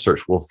random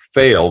search will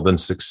fail than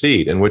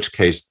succeed, in which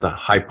case the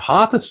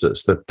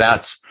hypothesis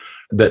that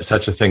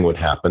such a thing would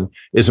happen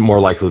is more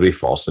likely to be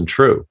false than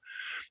true.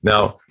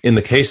 Now, in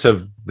the case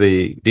of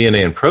the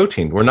DNA and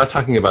protein, we're not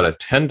talking about a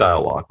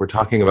 10-dial lock. We're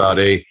talking about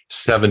a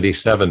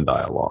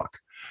 77-dial lock,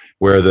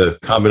 where the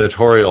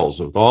combinatorials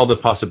of all the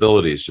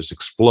possibilities just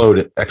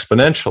explode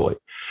exponentially.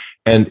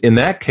 And in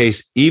that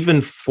case,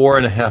 even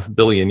 4.5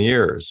 billion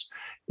years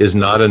is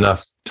not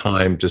enough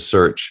time to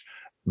search,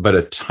 but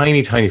a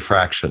tiny, tiny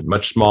fraction,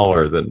 much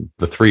smaller than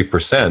the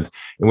 3%,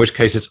 in which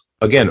case it's,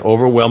 again,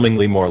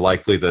 overwhelmingly more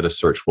likely that a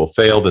search will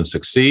fail than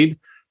succeed,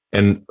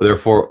 and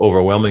therefore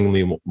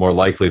overwhelmingly more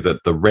likely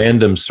that the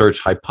random search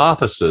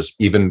hypothesis,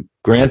 even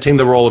granting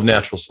the role of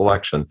natural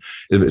selection,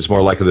 is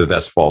more likely that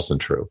that's false than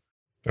true.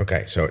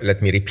 Okay, so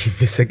let me repeat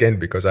this again,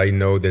 because I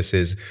know this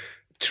is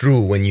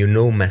true. When you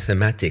know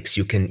mathematics,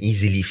 you can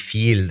easily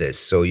feel this.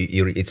 So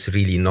it's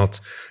really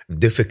not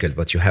difficult,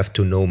 but you have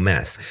to know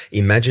math.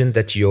 Imagine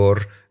that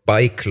your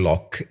bike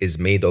lock is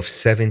made of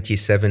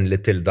 77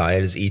 little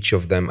dials. Each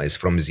of them is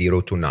from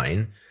 0 to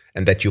 9,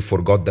 and that you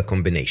forgot the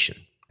combination.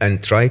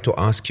 And try to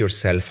ask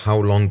yourself, how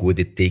long would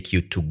it take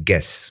you to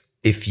guess?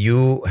 If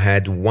you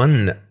had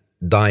one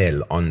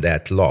dial on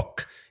that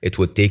lock, it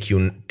would take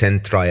you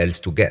 10 trials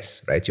to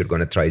guess, right? You're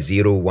going to try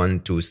 0, 1,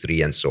 2,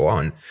 3, and so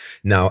on.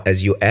 Now,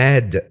 as you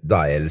add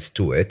dials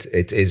to it,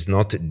 it is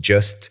not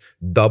just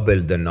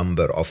double the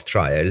number of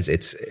trials.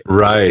 It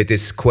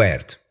is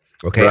squared,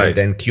 okay, and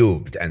then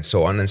cubed, and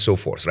so on and so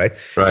forth, right?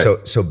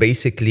 So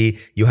basically,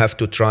 you have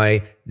to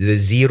try the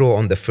 0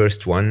 on the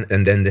first one,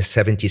 and then the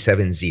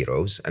 77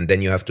 zeros, and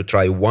then you have to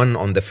try 1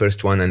 on the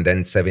first one, and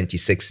then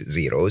 76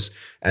 zeros,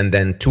 and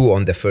then 2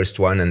 on the first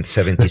one, and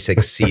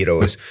 76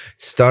 zeros.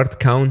 Start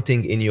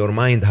counting in your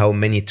mind how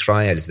many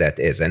trials that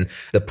is. And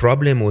the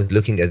problem with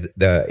looking at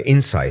the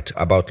insight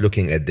about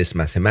looking at this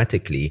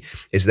mathematically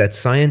is that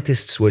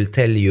scientists will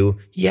tell you,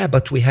 yeah,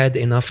 but we had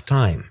enough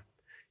time.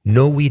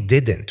 No, we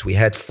didn't. We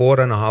had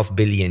 4.5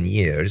 billion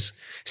years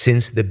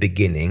since the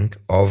beginning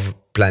of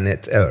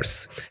planet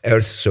Earth.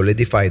 Earth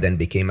solidified and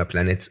became a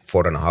planet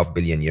 4.5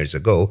 billion years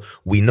ago.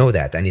 We know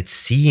that. And it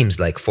seems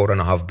like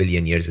 4.5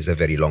 billion years is a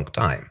very long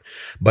time.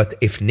 But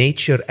if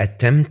nature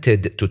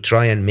attempted to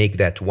try and make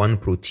that one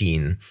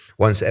protein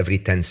once every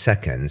 10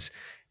 seconds,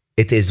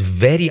 it is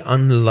very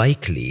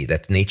unlikely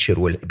that nature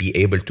will be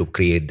able to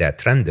create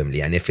that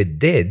randomly. And if it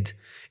did,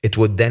 it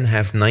would then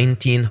have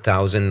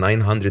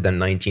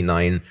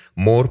 19,999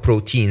 more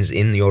proteins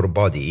in your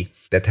body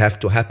that have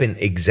to happen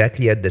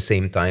exactly at the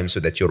same time so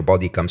that your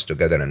body comes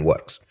together and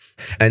works.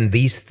 And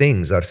these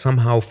things are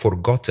somehow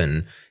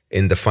forgotten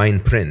in the fine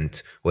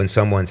print when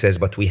someone says,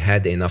 but we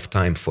had enough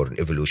time for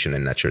evolution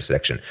and natural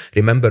selection.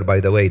 Remember, by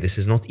the way, this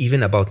is not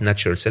even about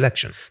natural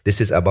selection.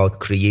 This is about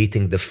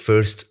creating the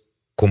first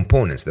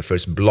components, the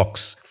first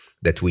blocks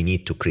that we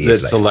need to create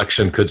that life.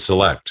 Selection could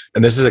select.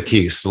 And this is a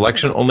key.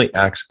 Selection only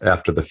acts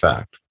after the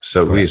fact.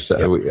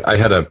 So I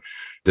had a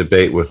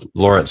debate with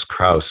Lawrence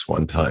Krauss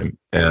one time,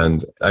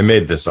 and I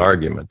made this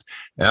argument.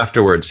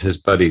 Afterwards, his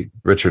buddy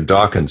Richard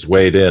Dawkins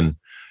weighed in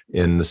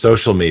the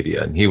social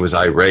media, and he was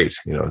irate,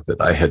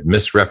 that I had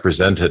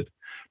misrepresented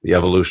the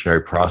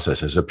evolutionary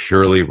process as a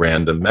purely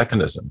random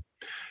mechanism.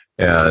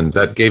 And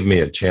that gave me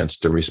a chance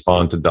to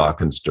respond to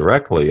Dawkins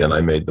directly. And I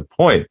made the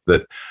point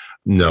that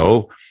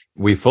no,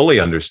 we fully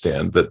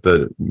understand that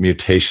the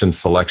mutation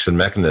selection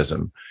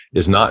mechanism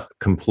is not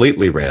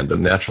completely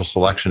random. Natural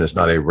selection is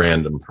not a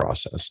random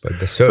process. But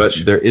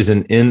there is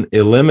an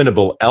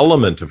ineliminable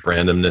element of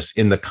randomness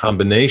in the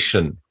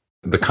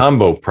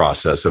combo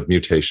process of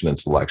mutation and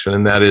selection,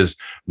 and that is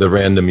the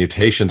random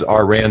mutations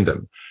are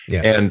random.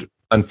 Yeah. And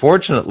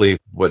unfortunately,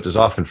 what is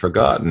often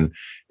forgotten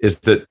is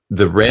that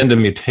the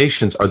random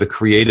mutations are the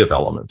creative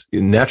element.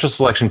 Natural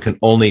selection can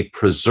only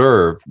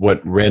preserve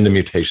what random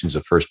mutations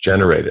have first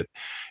generated.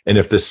 And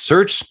if the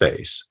search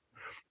space,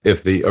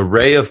 if the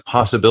array of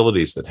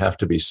possibilities that have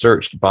to be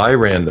searched by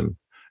random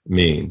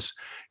means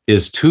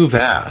is too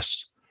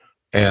vast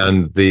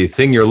and the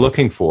thing you're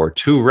looking for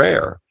too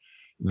rare,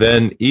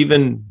 then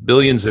even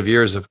billions of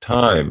years of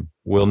time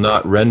will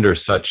not render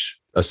such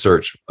a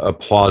search a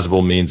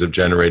plausible means of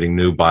generating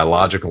new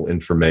biological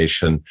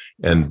information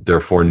and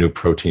therefore new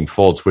protein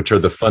folds, which are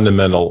the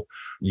fundamental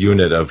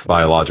unit of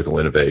biological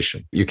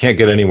innovation. You can't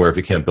get anywhere if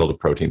you can't build a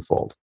protein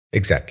fold.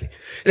 Exactly.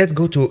 Let's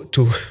go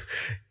to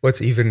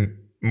what's even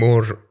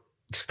more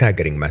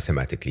staggering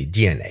mathematically,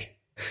 DNA.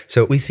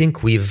 So we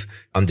think we've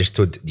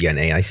understood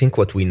DNA. I think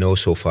what we know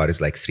so far is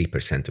like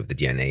 3% of the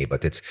DNA,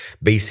 but it's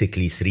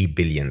basically 3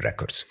 billion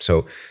records.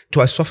 So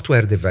to a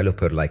software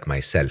developer like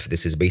myself,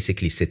 this is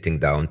basically sitting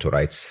down to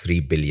write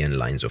 3 billion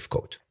lines of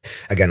code.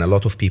 Again, a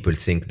lot of people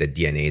think that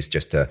DNA is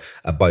just a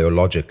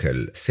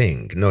biological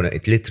thing. No,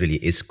 it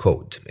literally is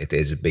code. It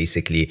is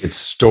basically... It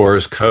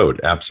stores code,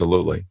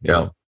 absolutely,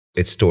 yeah.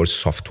 It stores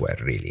software,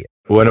 really.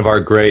 One of our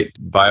great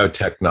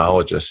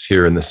biotechnologists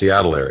here in the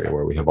Seattle area,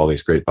 where we have all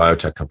these great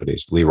biotech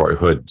companies, Leroy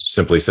Hood,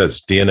 simply says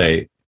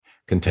DNA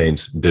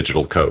contains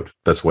digital code.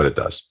 That's what it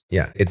does.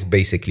 Yeah, it's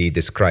basically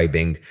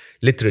describing,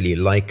 literally,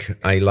 like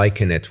I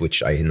liken it,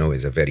 which I know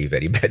is a very,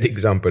 very bad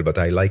example, but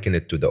I liken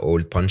it to the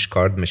old punch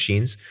card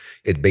machines.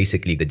 It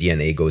basically, the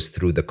DNA goes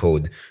through the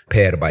code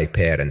pair by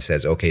pair and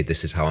says, okay,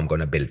 this is how I'm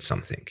going to build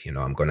something.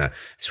 I'm going to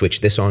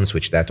switch this on,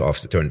 switch that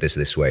off, turn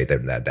this way,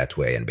 turn that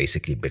way, and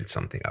basically build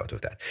something out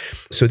of that.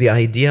 So the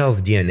idea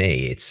of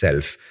DNA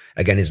itself,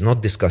 again, is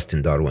not discussed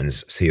in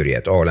Darwin's theory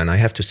at all. And I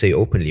have to say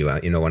openly,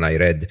 when I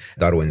read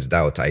Darwin's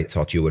Doubt, I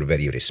thought you were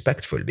very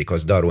respectful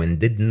because Darwin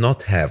did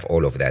not have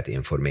all of that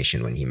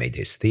information when he made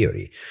his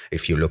theory.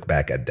 If you look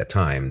back at the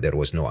time, there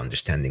was no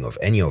understanding of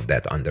any of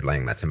that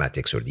underlying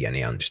mathematics or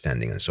DNA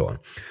understanding and so on.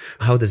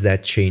 How does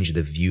that change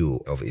the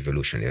view of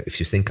evolution? If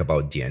you think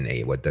about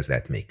DNA, what does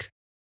that make?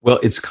 Well,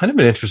 it's kind of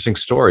an interesting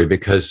story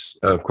because,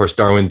 of course,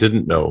 Darwin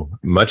didn't know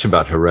much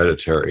about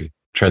hereditary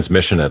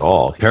transmission at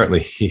all. Apparently,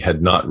 he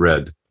had not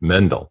read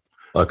Mendel.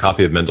 A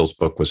copy of Mendel's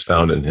book was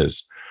found in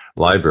his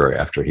library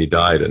after he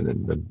died. And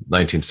in the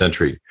 19th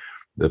century,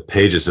 the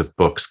pages of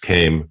books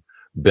came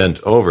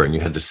bent over and you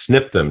had to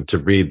snip them to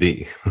read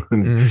the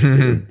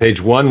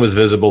page 1 was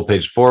visible,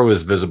 page 4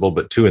 was visible,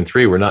 but 2 and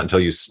 3 were not until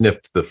you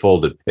snipped the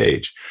folded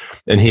page.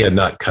 And he had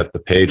not cut the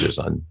pages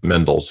on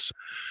Mendel's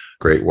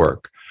great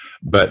work.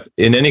 But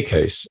in any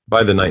case,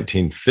 by the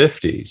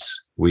 1950s,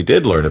 we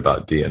did learn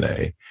about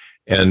DNA.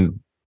 And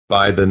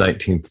by the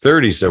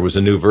 1930s, there was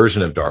a new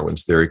version of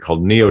Darwin's theory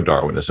called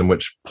neo-Darwinism,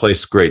 which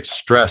placed great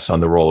stress on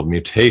the role of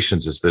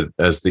mutations as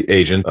the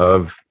agent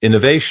of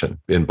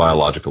innovation in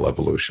biological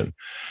evolution.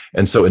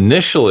 And so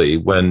initially,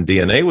 when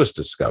DNA was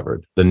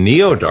discovered, the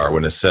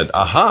neo-Darwinists said,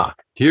 aha,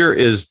 here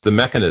is the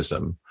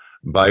mechanism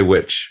by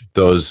which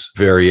those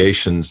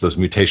variations, those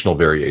mutational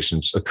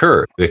variations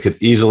occur. They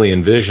could easily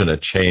envision a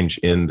change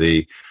in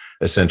the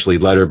essentially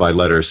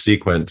letter-by-letter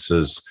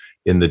sequences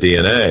in the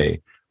DNA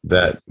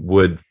that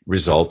would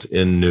result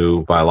in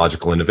new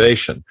biological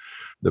innovation.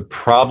 The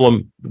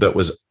problem that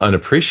was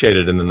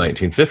unappreciated in the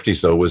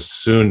 1950s, though, was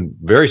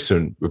very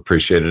soon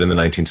appreciated in the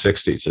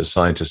 1960s as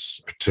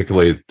scientists,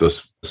 particularly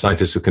those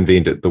scientists who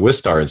convened at the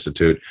Wistar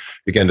Institute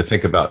began to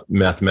think about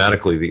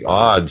mathematically the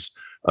odds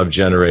of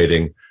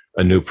generating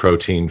a new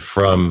protein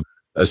from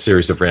a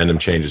series of random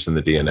changes in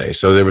the DNA.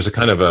 So there was a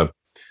kind of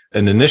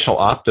an initial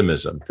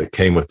optimism that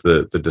came with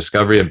the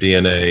discovery of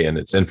DNA and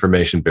its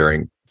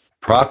information-bearing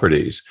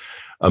properties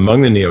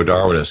among the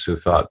neo-Darwinists who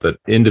thought that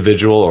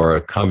individual or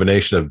a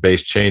combination of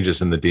base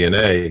changes in the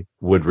DNA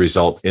would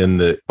result in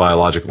the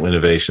biological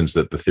innovations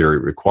that the theory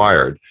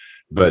required.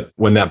 But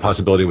when that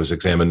possibility was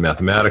examined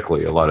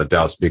mathematically, a lot of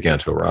doubts began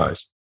to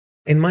arise.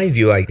 In my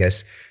view, I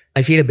guess,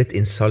 I feel a bit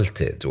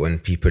insulted when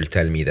people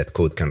tell me that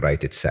code can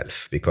write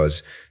itself,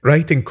 because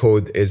writing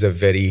code is a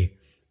very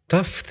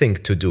tough thing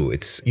to do.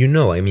 It's,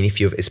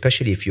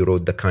 especially if you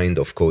wrote the kind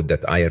of code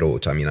that I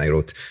wrote. I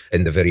wrote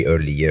in the very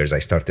early years. I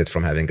started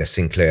from having a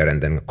Sinclair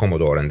and then a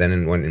Commodore. And then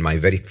in my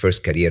very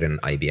first career in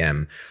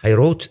IBM, I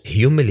wrote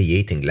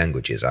humiliating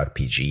languages,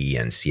 RPG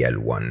and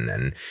CL1.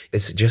 And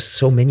it's just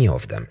so many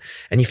of them.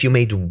 And if you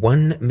made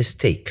one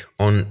mistake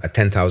on a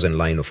 10,000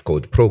 line of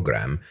code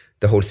program,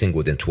 the whole thing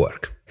wouldn't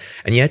work.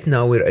 And yet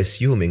now we're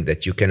assuming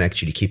that you can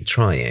actually keep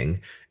trying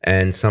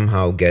and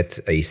somehow get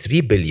a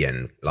 3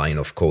 billion line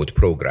of code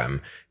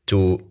program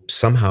to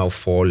somehow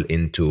fall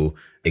into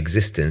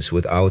existence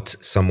without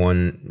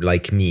someone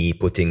like me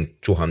putting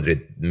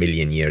 200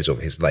 million years of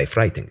his life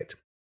writing it.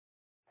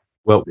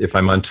 Well, if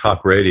I'm on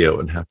talk radio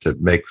and have to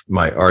make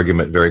my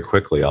argument very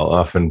quickly, I'll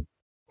often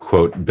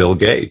quote Bill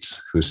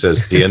Gates, who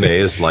says DNA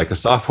is like a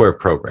software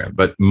program,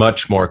 but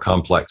much more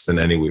complex than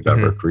any we've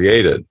ever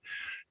created.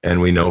 And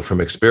we know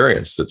from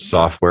experience that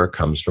software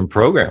comes from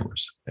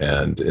programmers.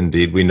 And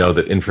indeed, we know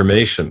that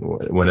information,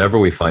 whenever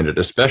we find it,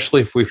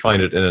 especially if we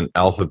find it in an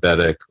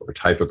alphabetic or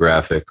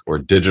typographic or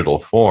digital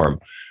form,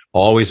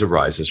 always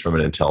arises from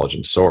an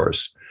intelligent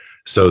source.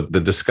 So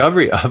the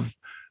discovery of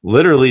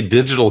literally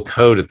digital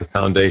code at the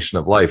foundation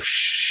of life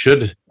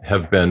should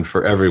have been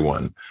for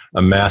everyone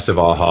a massive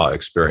aha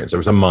experience. There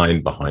was a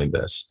mind behind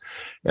this.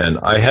 And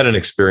I had an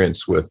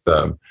experience with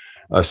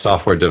a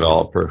software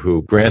developer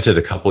who granted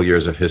a couple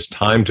years of his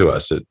time to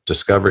us at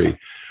Discovery.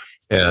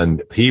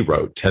 And he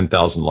wrote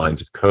 10,000 lines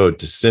of code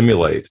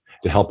to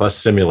help us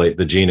simulate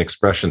the gene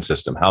expression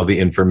system, how the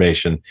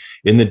information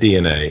in the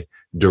DNA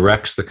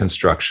directs the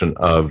construction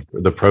of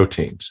the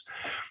proteins.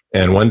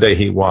 And one day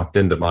he walked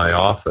into my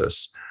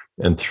office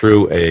and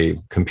threw a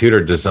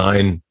computer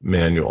design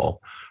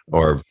manual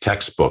or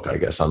textbook, I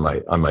guess, on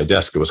my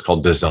desk. It was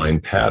called Design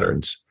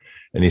Patterns.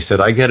 And he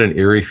said, I get an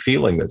eerie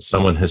feeling that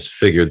someone has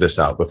figured this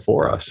out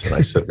before us. And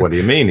I said, what do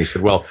you mean? He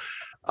said, well,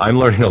 I'm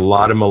learning a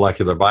lot of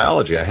molecular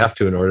biology. I have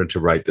to in order to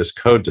write this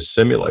code to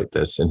simulate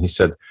this. And he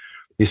said,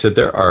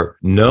 there are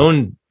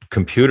known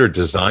computer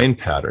design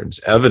patterns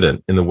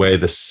evident in the way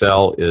the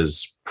cell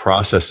is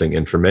processing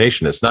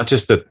information. It's not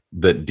just that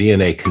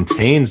DNA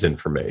contains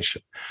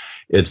information.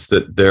 It's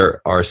that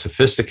there are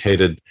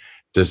sophisticated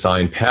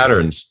design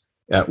patterns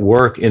at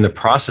work in the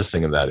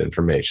processing of that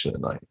information.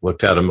 And I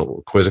looked at him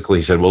quizzically.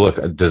 He said, well, look,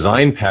 a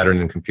design pattern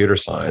in computer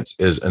science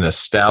is an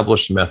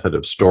established method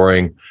of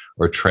storing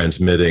or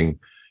transmitting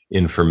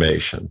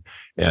information.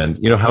 And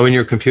you know how in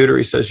your computer,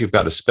 he says, you've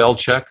got a spell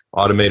check,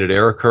 automated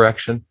error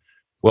correction.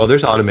 Well,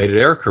 there's automated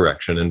error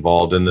correction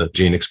involved in the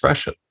gene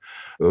expression.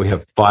 We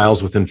have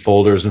files within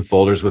folders and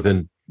folders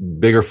within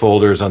bigger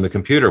folders on the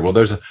computer. Well,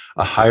 there's a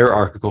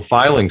hierarchical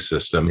filing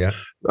system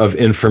of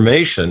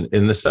information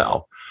in the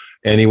cell.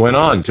 And he went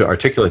on to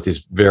articulate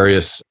these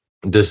various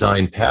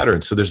design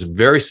patterns. So there's a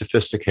very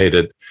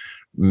sophisticated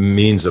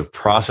means of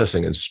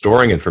processing and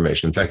storing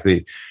information. In fact,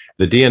 the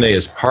DNA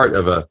is part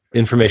of an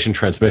information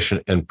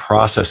transmission and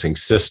processing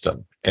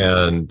system.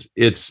 And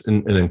it's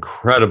an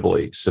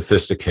incredibly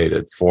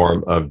sophisticated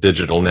form of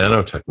digital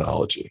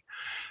nanotechnology.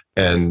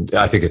 And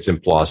I think it's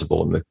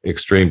implausible in the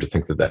extreme to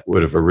think that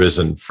would have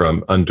arisen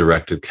from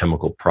undirected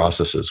chemical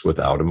processes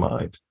without a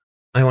mind.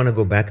 I want to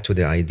go back to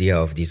the idea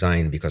of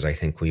design because I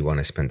think we want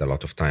to spend a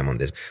lot of time on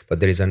this. But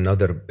there is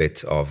another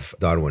bit of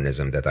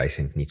Darwinism that I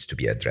think needs to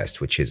be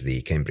addressed, which is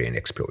the Cambrian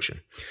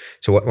explosion.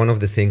 So one of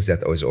the things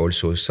that was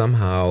also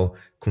somehow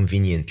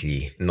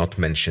conveniently not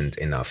mentioned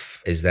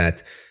enough is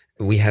that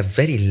we have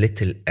very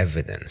little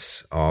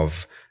evidence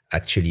of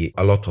actually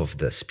a lot of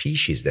the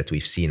species that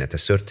we've seen at a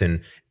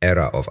certain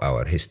era of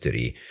our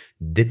history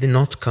did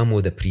not come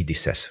with a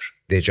predecessor.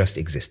 They just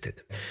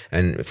existed.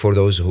 And for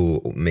those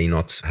who may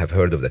not have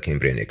heard of the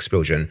Cambrian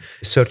explosion,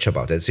 search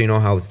about it. So you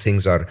know how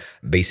things are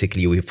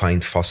basically, we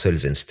find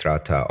fossils in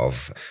strata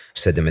of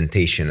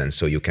sedimentation. And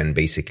so you can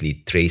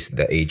basically trace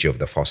the age of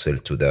the fossil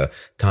to the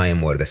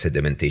time where the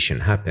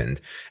sedimentation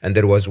happened. And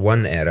there was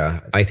one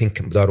era, I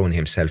think Darwin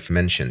himself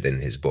mentioned in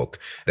his book,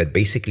 that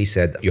basically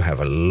said you have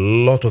a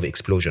lot of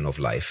explosion of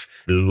life,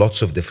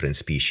 lots of different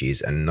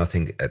species, and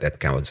nothing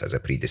that counts as a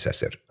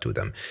predecessor to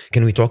them.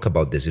 Can we talk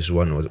about this? This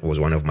was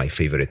one of my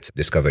favorite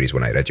discoveries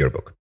when I read your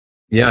book.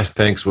 Yeah,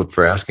 thanks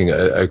for asking.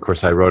 Of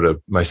course, I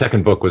wrote my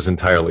second book was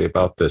entirely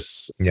about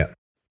this,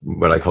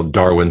 what I call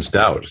Darwin's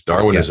doubt.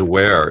 Darwin is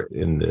aware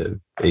in the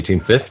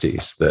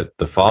 1850s that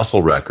the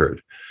fossil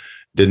record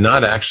did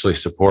not actually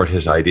support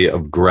his idea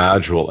of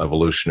gradual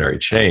evolutionary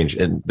change.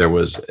 And there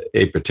was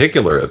a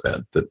particular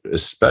event that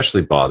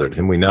especially bothered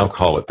him. We now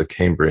call it the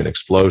Cambrian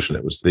explosion.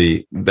 It was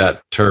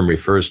that term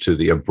refers to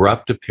the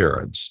abrupt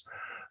appearance,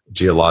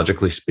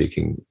 geologically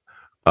speaking,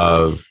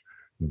 of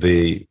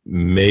the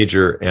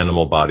major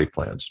animal body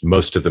plans,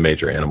 most of the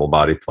major animal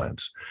body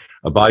plans.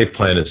 A body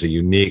plan is a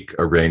unique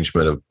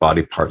arrangement of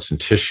body parts and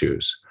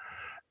tissues.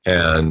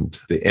 And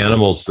the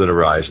animals that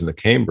arise in the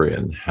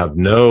Cambrian have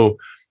no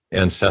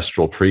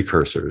ancestral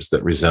precursors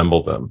that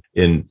resemble them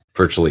in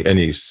virtually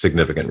any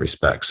significant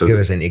respect. So give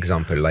us an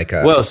example, like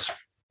a... Well,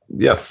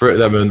 yeah,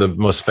 the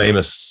most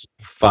famous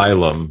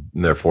phylum,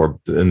 and therefore,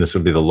 and this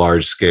would be the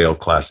large scale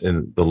class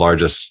in the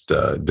largest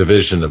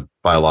division of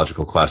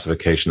biological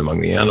classification among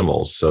the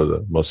animals. So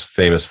the most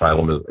famous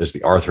phylum is the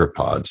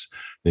arthropods.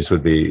 These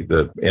would be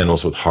the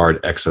animals with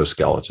hard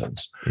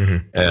exoskeletons.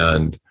 Mm-hmm.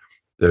 And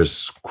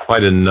there's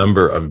quite a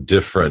number of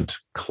different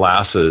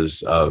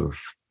classes of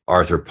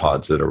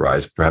arthropods that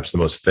arise. Perhaps the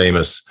most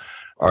famous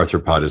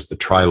arthropod is the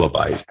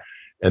trilobite.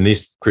 And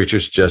these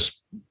creatures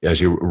just, as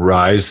you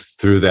rise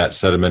through that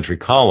sedimentary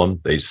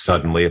column, they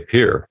suddenly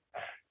appear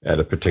at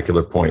a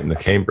particular point in the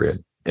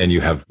Cambrian. And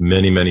you have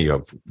many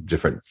of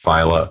different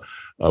phyla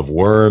of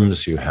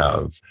worms. You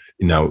have,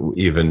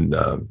 even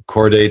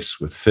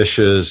chordates with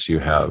fishes. You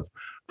have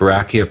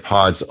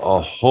brachiopods,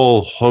 a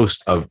whole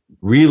host of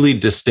really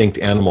distinct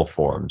animal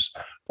forms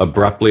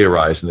abruptly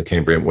arise in the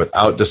Cambrian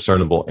without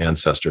discernible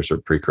ancestors or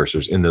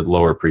precursors in the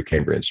lower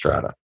Precambrian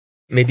strata.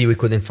 Maybe we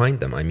couldn't find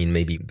them. I mean,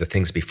 maybe the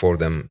things before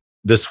them.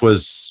 This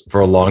was,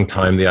 for a long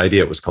time, the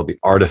idea. It was called the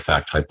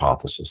artifact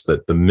hypothesis,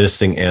 that the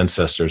missing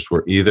ancestors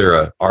were either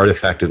an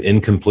artifact of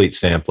incomplete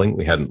sampling,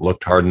 we hadn't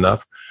looked hard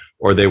enough,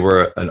 or they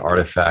were an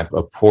artifact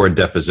of poor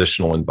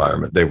depositional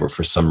environment. They were,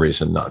 for some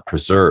reason, not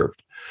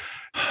preserved.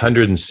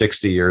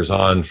 160 years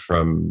on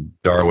from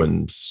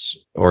Darwin's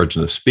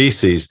Origin of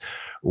Species,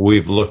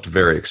 we've looked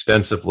very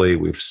extensively.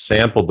 We've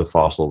sampled the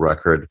fossil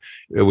record.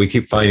 We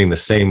keep finding the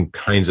same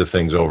kinds of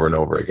things over and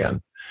over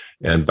again.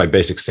 And by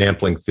basic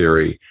sampling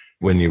theory,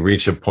 when you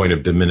reach a point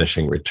of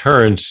diminishing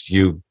returns,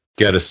 you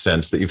get a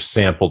sense that you've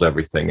sampled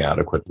everything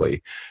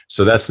adequately.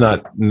 So that's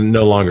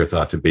no longer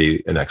thought to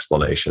be an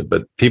explanation.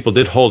 But people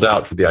did hold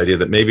out for the idea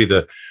that maybe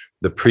the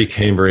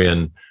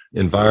Precambrian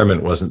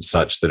environment wasn't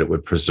such that it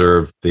would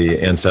preserve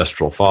the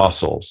ancestral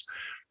fossils.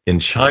 In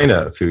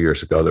China a few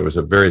years ago, there was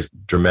a very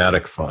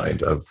dramatic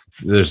find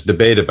there's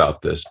debate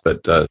about this,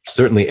 but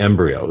certainly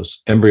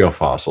embryo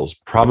fossils,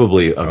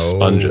 probably of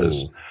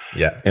sponges.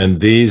 Yeah. And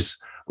these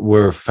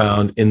were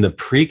found in the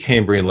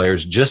Precambrian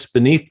layers, just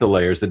beneath the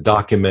layers that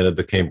documented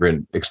the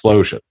Cambrian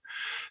explosion.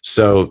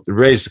 So it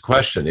raised the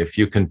question, if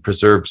you can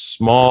preserve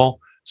small,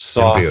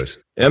 soft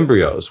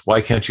embryos,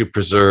 why can't you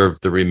preserve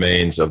the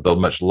remains of the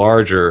much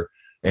larger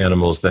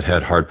animals that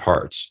had hard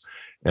parts?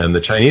 And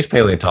the Chinese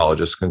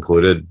paleontologists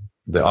concluded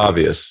the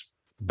obvious,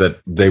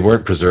 that they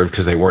weren't preserved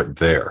because they weren't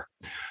there.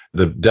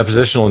 The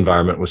depositional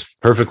environment was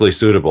perfectly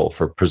suitable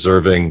for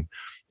preserving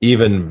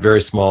even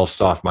very small,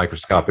 soft,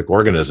 microscopic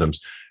organisms.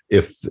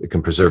 If it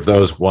can preserve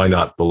those, why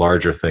not the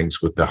larger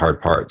things with the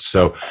hard parts?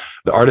 So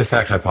the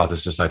artifact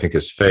hypothesis, I think,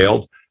 has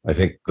failed. I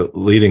think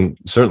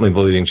certainly the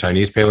leading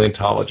Chinese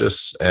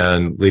paleontologists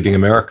and leading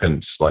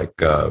Americans like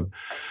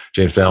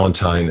James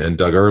Valentine and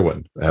Doug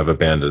Irwin have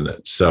abandoned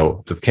it.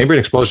 So the Cambrian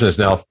explosion is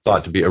now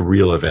thought to be a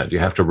real event. You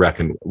have to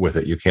reckon with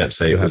it. You can't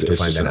say it's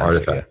just an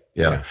artifact.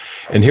 Yeah.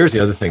 And here's the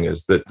other thing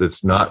is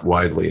that's not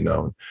widely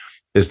known,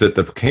 is that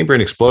the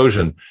Cambrian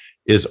explosion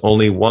is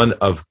only one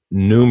of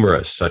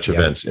numerous such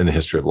events in the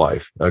history of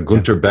life.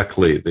 Gunther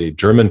Beckley, the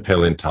German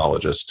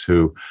paleontologist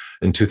who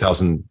in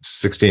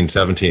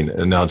 2016-17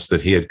 announced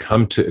that he had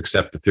come to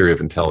accept the theory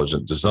of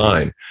intelligent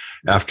design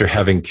after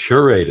having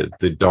curated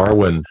the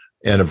Darwin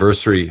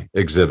anniversary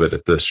exhibit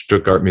at the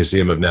Stuttgart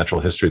Museum of Natural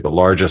History, the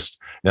largest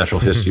natural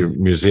history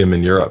museum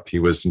in Europe. He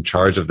was in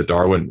charge of the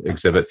Darwin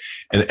exhibit,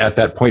 and at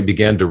that point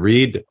began to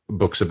read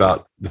books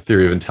about the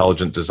theory of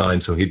intelligent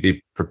design so he'd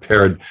be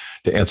prepared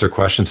to answer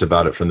questions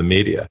about it from the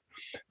media.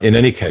 In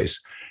any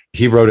case,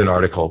 he wrote an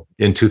article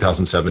in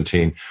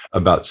 2017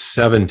 about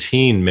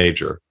 17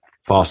 major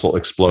fossil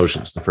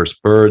explosions, the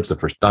first birds, the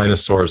first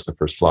dinosaurs, the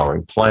first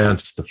flowering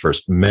plants, the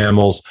first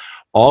mammals,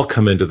 all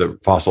come into the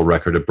fossil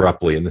record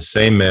abruptly in the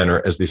same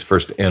manner as these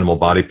first animal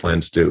body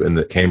plans do in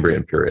the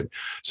Cambrian period.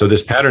 So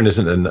this pattern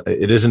isn't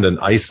an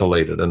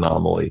isolated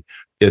anomaly.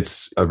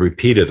 It's a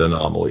repeated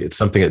anomaly. It's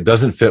something that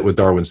doesn't fit with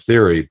Darwin's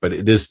theory, but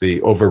it is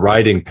the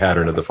overriding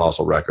pattern of the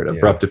fossil record,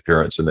 abrupt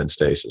appearance and then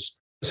stasis.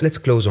 So let's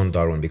close on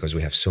Darwin because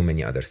we have so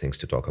many other things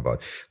to talk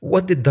about.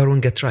 What did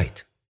Darwin get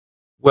right?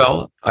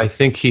 Well, I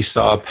think he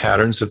saw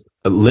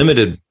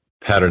limited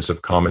patterns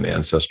of common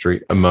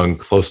ancestry among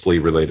closely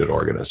related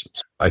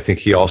organisms. I think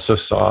he also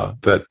saw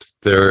that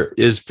there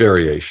is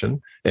variation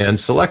and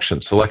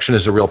selection. Selection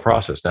is a real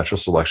process. Natural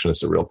selection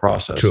is a real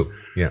process. True.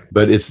 Yeah.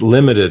 But it's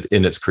limited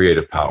in its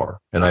creative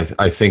power. And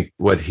I think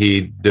what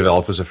he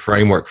developed was a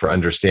framework for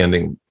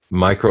understanding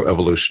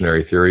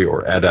microevolutionary theory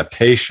or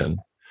adaptation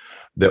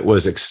that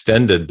was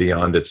extended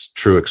beyond its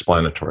true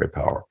explanatory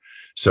power.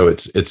 So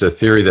it's a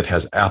theory that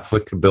has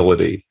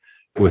applicability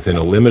within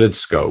a limited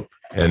scope,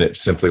 and it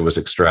simply was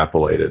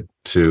extrapolated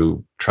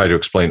to try to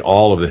explain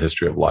all of the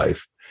history of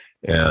life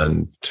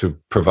and to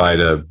provide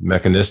a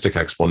mechanistic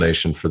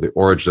explanation for the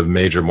origin of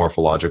major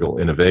morphological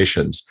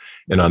innovations.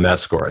 And on that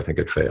score, I think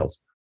it fails.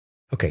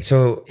 Okay,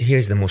 so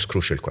here's the most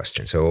crucial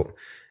question. So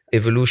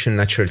evolution,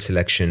 natural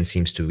selection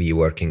seems to be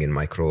working in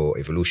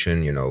microevolution,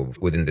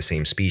 within the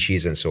same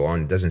species and so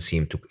on. It doesn't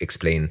seem to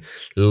explain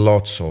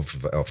lots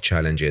of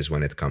challenges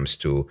when it comes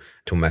to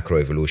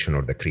macroevolution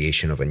or the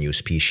creation of a new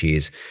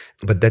species.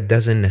 But that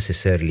doesn't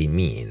necessarily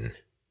mean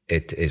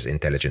it is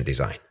intelligent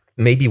design.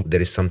 Maybe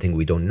there is something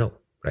we don't know,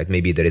 right?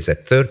 Maybe there is a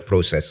third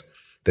process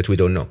that we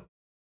don't know.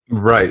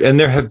 Right. And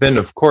there have been,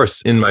 of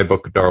course, in my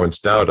book, Darwin's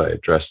Doubt, I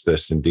address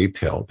this in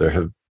detail. There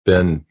have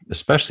been,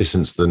 especially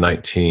since the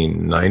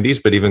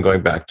 1990s, but even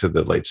going back to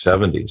the late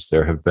 70s,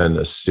 there have been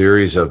a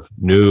series of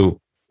new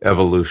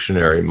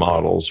evolutionary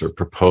models or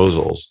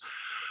proposals,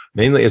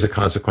 mainly as a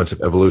consequence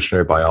of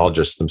evolutionary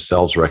biologists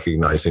themselves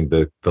recognizing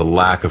the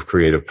lack of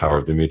creative power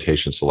of the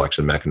mutation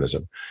selection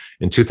mechanism.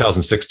 In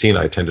 2016,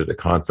 I attended a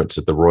conference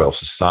at the Royal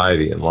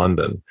Society in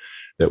London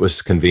that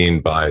was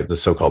convened by the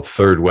so-called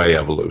third way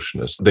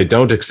evolutionists. They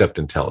don't accept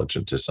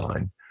intelligent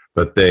design,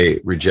 but they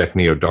reject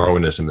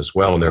neo-Darwinism as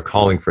well, and they're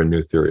calling for a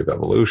new theory of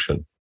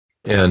evolution.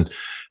 And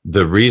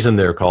the reason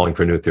they're calling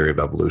for a new theory of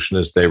evolution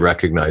is they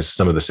recognize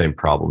some of the same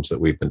problems that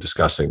we've been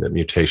discussing, that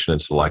mutation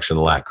and selection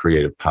lack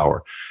creative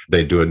power.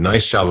 They do a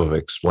nice job of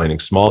explaining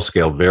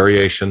small-scale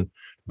variation,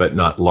 but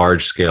not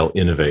large-scale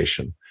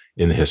innovation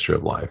in the history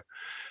of life.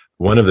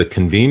 One of the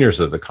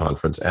conveners of the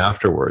conference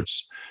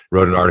afterwards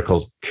wrote an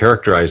article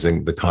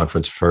characterizing the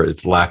conference for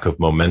its lack of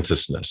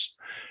momentousness.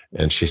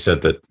 And she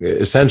said that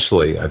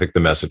essentially, I think the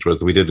message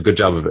was, we did a good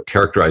job of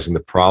characterizing the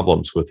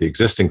problems with the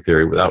existing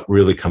theory without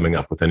really coming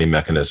up with any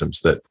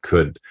mechanisms that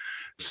could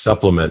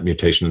supplement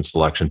mutation and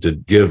selection to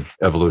give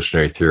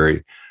evolutionary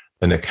theory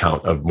an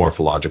account of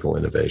morphological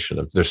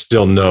innovation. There's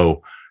still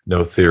no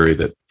theory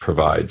that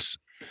provides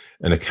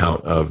an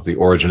account of the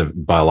origin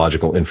of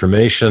biological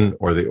information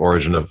or the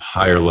origin of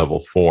higher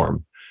level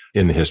form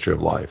in the history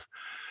of life.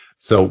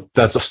 So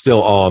that's still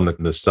all on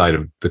the side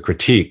of the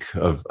critique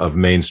of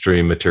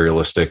mainstream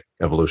materialistic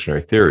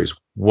evolutionary theories.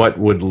 What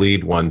would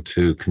lead one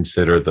to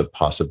consider the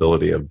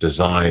possibility of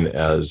design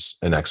as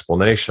an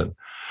explanation?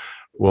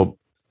 Well,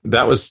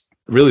 that was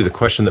really the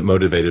question that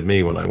motivated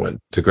me when I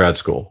went to grad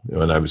school,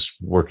 when I was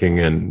working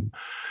in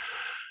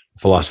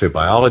philosophy of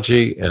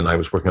biology, and I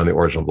was working on the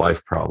origin of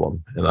life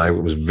problem. And I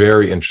was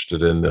very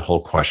interested in the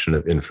whole question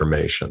of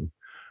information,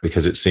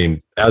 because it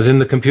seemed, as in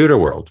the computer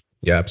world.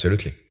 Yeah,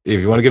 absolutely. If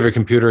you want to give your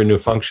computer a new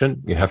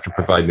function, you have to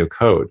provide new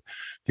code.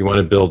 If you want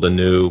to build a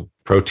new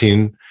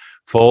protein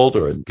fold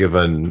or give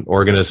an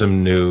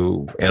organism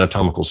new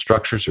anatomical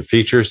structures or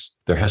features,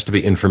 there has to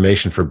be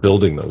information for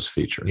building those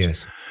features.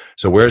 Yes.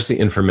 So where does the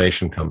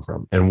information come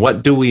from? And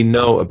what do we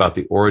know about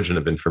the origin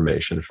of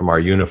information from our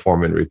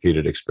uniform and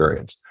repeated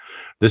experience?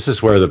 This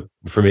is where,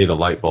 for me, the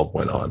light bulb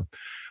went on.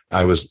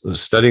 I was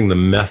studying the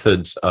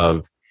methods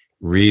of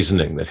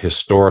reasoning that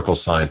historical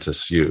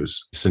scientists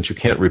use. Since you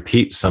can't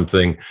repeat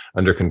something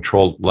under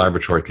controlled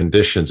laboratory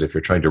conditions, if you're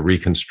trying to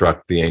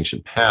reconstruct the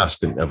ancient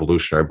past in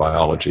evolutionary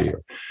biology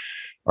or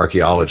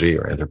archaeology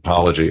or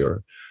anthropology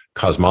or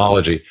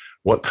cosmology,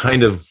 what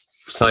kind of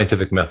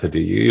scientific method do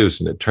you use?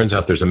 And it turns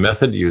out there's a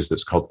method used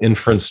that's called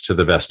inference to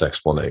the best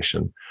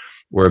explanation,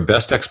 where a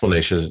best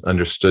explanation is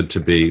understood to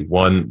be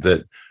one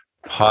that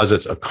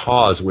posits a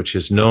cause which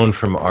is known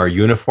from our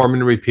uniform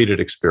and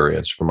repeated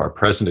experience, from our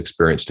present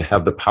experience, to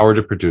have the power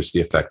to produce the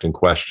effect in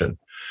question.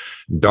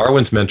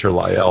 Darwin's mentor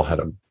Lyell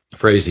had a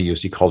phrase he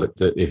used. He called it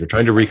that if you're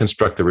trying to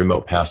reconstruct the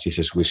remote past, he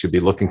says we should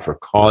be looking for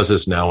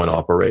causes now in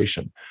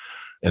operation.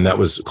 And that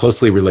was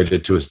closely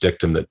related to his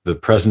dictum that the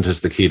present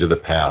is the key to the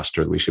past,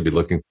 or we should be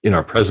looking in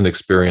our present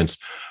experience,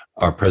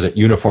 our present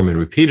uniform and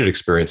repeated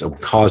experience, of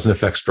cause and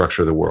effect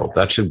structure of the world.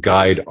 That should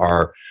guide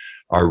our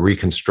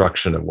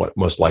reconstruction of what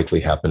most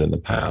likely happened in the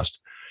past.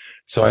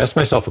 So I asked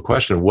myself a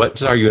question: what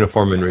does our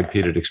uniform and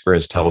repeated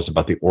experience tell us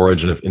about the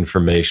origin of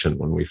information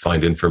when we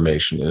find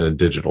information in a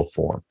digital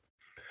form?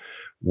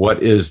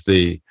 What is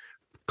the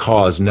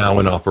cause now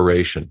in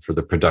operation for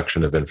the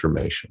production of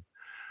information?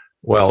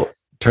 Well,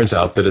 turns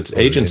out that it's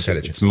agency,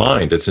 it's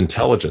mind, it's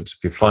intelligence.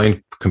 If you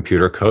find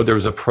computer code, there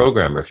was a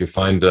programmer. If you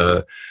find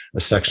a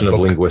section of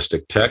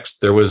linguistic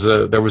text, there was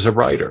a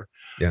writer.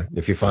 Yeah.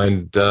 If you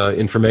find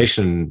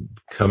information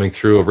coming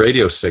through a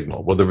radio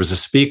signal, well, there was a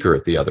speaker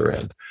at the other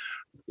end.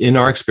 In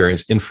our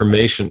experience,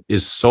 information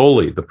is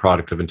solely the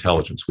product of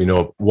intelligence. We know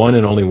of one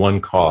and only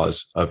one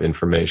cause of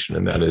information,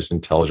 and that is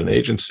intelligent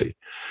agency.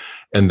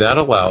 And that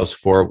allows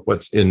for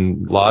what's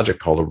in logic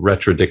called a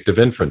retrodictive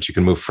inference. You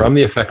can move from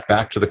the effect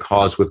back to the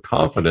cause with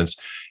confidence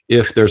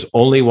if there's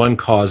only one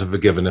cause of a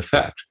given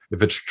effect.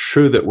 If it's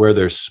true that where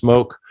there's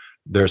smoke,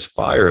 there's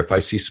fire. If I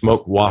see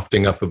smoke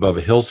wafting up above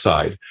a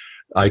hillside,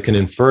 I can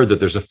infer that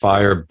there's a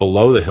fire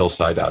below the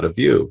hillside out of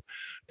view.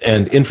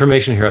 And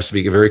information here has to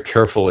be very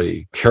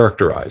carefully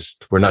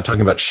characterized. We're not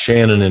talking about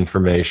Shannon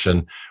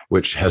information,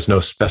 which has no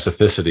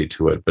specificity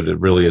to it, but it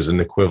really is an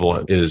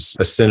equivalent, is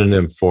a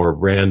synonym for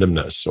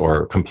randomness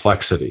or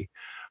complexity.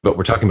 But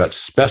we're talking about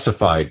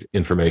specified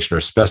information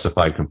or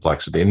specified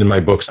complexity. And in my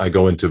books, I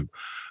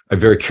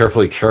very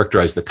carefully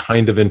characterize the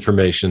kind of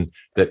information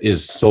that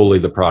is solely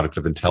the product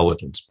of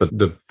intelligence. But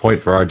the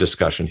point for our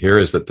discussion here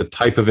is that the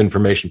type of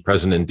information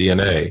present in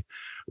DNA,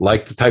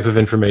 like the type of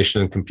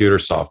information in computer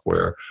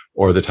software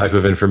or the type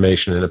of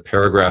information in a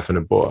paragraph in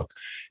a book,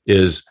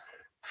 is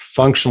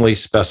functionally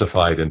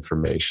specified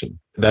information.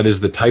 That is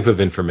the type of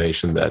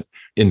information that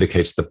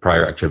indicates the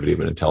prior activity of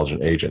an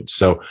intelligent agent.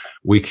 So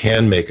we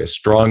can make a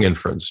strong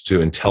inference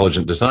to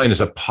intelligent design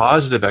as a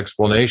positive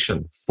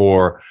explanation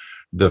for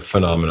the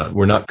phenomenon.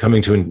 We're not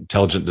coming to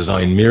intelligent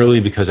design merely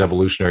because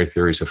evolutionary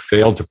theories have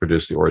failed to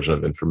produce the origin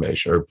of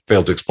information or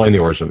failed to explain the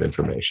origin of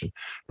information,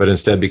 but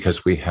instead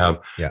because we have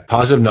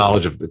positive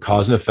knowledge of the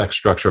cause and effect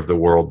structure of the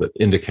world that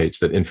indicates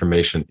that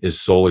information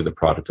is solely the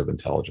product of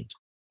intelligence.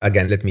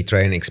 Again, let me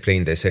try and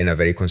explain this in a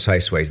very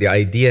concise way. The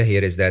idea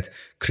here is that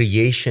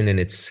creation in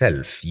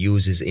itself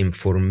uses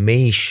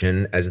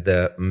information as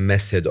the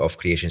method of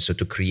creation. So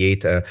to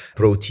create a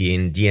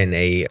protein,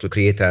 DNA, to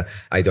create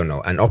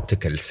an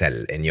optical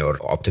cell in your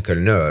optical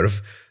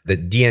nerve, the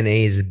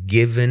DNA is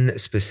given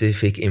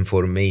specific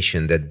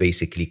information that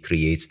basically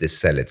creates the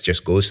cell. It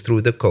just goes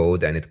through the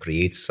code and it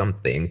creates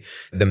something.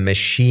 The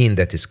machine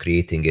that is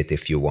creating it,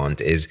 if you want,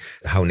 is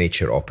how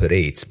nature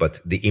operates, but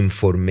the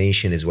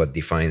information is what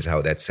defines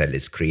how that cell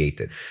is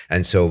created.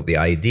 And so the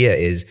idea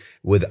is,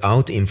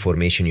 without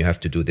information, you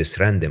have to do this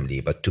randomly,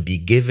 but to be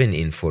given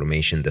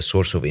information, the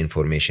source of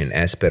information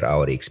as per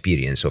our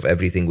experience of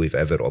everything we've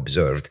ever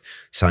observed,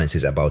 science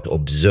is about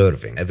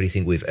observing.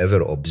 Everything we've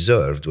ever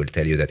observed will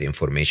tell you that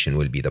information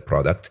will be the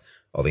product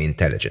of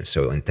intelligence.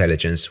 So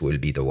intelligence will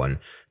be the one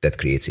that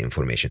creates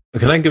information.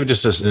 Can I give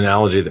just an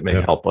analogy that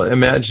may help?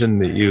 Imagine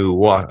that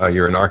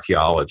you're an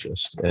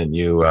archaeologist and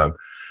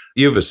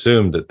you've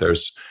assumed that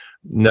there's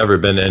never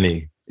been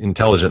any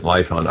intelligent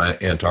life on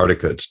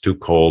Antarctica. It's too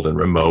cold and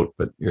remote,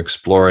 but you're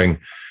exploring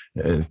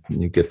and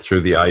you get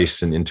through the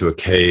ice and into a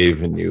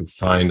cave, and you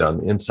find on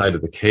the inside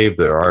of the cave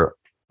there are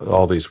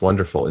all these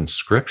wonderful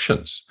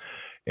inscriptions.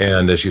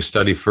 And as you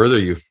study further,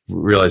 you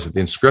realize that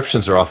the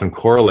inscriptions are often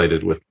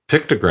correlated with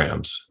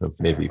pictograms of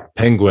maybe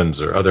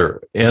penguins or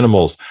other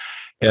animals.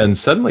 And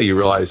suddenly you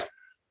realize,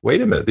 wait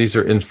a minute, these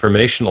are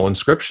informational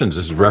inscriptions.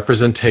 This is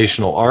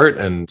representational art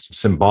and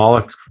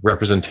symbolic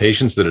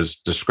representations that is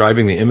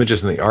describing the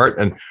images in the art.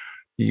 And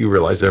you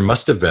realize there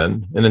must have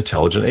been an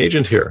intelligent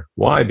agent here.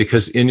 Why?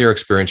 Because in your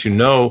experience, you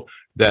know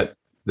that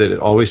it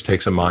always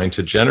takes a mind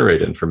to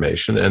generate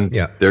information. And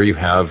there you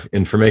have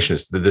information.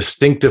 It's the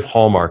distinctive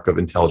hallmark of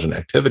intelligent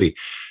activity.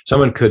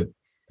 Someone could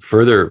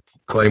further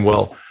claim,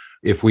 well,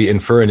 if we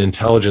infer an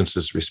intelligence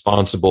is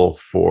responsible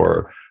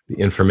for the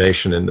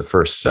information in the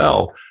first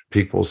cell,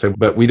 people say,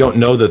 but we don't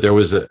know that there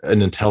was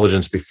an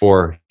intelligence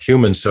before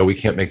humans, so we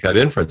can't make that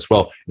inference.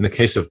 Well, in the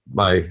case of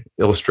my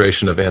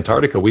illustration of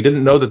Antarctica, we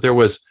didn't know that there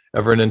was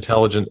ever an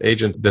intelligent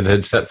agent that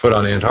had set foot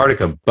on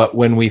Antarctica. But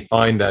when we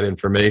find that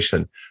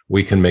information,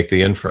 we can make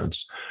the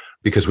inference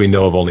because we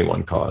know of only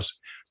one cause.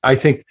 I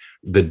think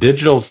the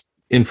digital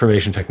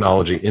information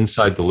technology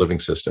inside the living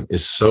system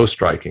is so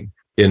striking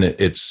in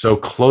it so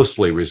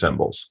closely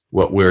resembles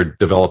what we're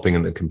developing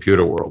in the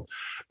computer world,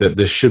 that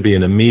this should be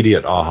an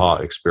immediate aha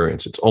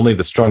experience. It's only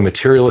the strong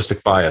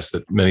materialistic bias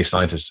that many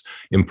scientists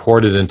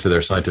imported into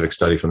their scientific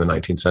study from the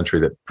 19th century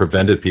that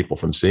prevented people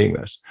from seeing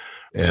this.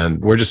 And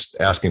we're just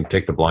asking to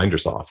take the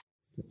blinders off.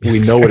 We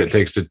know what it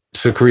takes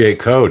to create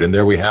code, and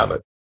there we have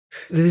it.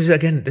 This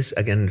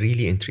again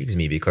really intrigues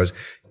me, because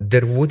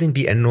there wouldn't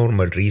be a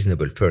normal,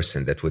 reasonable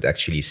person that would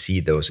actually see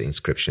those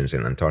inscriptions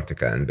in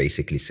Antarctica and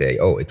basically say,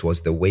 oh, it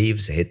was the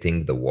waves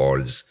hitting the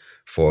walls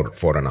for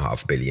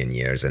 4.5 billion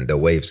years, and the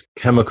waves,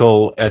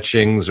 chemical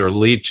etchings or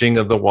leaching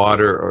of the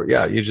water, or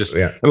I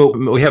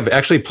mean, we have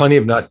actually plenty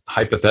of not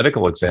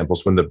hypothetical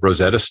examples. When the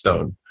Rosetta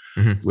Stone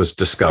was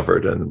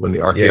discovered, and when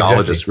the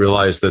archaeologists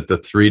realized that the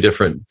three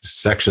different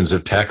sections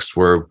of text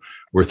were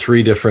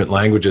three different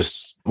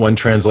languages, one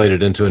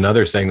translated into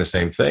another saying the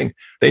same thing,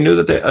 they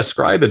knew that a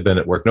scribe had been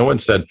at work. No one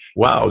said,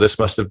 wow, this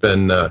must have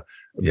been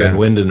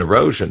wind and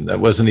erosion.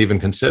 That wasn't even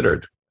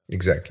considered.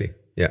 Exactly.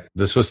 Yeah.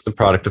 This was the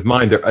product of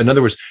mind. In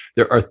other words,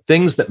 there are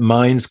things that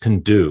minds can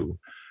do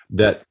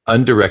that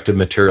undirected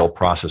material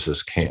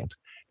processes can't.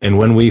 And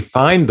when we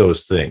find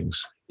those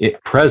things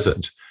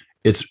present,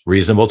 it's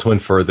reasonable to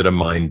infer that a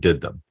mind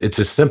did them. It's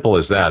as simple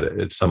as that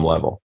at some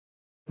level.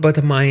 But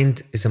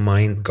is a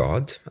mind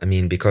God? I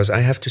mean, because I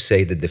have to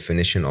say the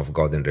definition of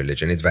God in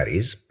religion, it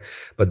varies.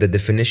 But the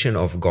definition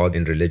of God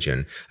in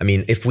religion, I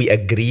mean, if we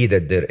agree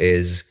that there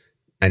is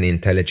an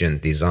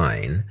intelligent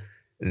design,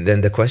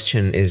 then the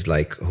question is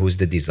like, who's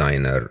the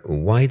designer?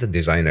 Why the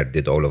designer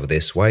did all of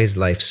this? Why is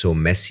life so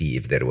messy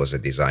if there was a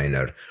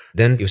designer?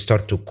 Then you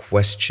start to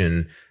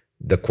question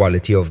the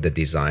quality of the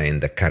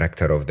design, the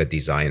character of the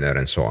designer,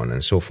 and so on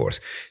and so forth.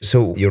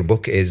 So your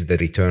book is The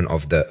Return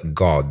of the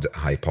God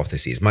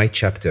Hypothesis. My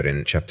chapter,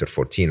 in chapter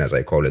 14, as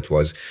I call it,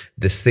 was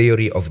The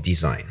Theory of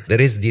Design.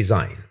 There is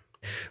design.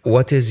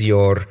 What is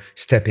your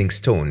stepping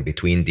stone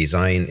between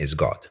design is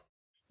God?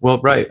 Well,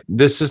 right.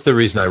 This is the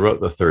reason I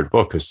wrote the third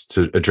book, is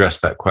to address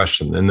that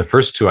question. In the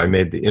first two, I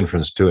made the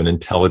inference to an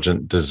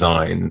intelligent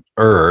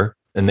designer,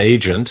 an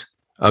agent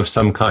of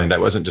some kind. I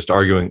wasn't just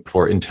arguing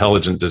for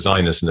intelligent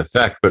design as an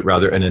effect, but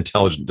rather an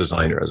intelligent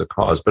designer as a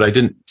cause. But I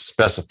didn't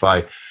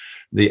specify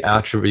the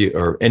attribute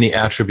or any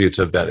attributes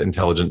of that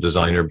intelligent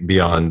designer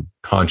beyond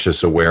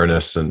conscious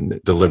awareness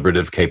and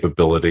deliberative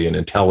capability and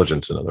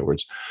intelligence, in other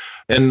words.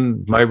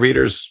 And my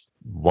readers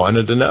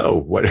wanted to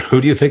know,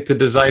 who do you think the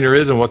designer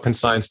is and what can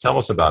science tell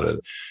us about it?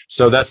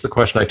 So that's the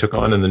question I took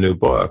on in the new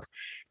book.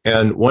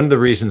 And one of the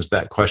reasons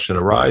that question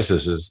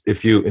arises is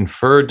if you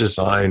infer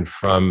design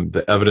from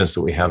the evidence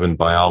that we have in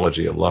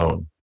biology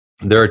alone,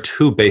 there are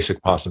two basic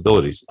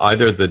possibilities.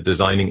 Either the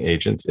designing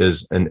agent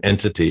is an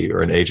entity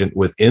or an agent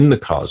within the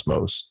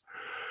cosmos,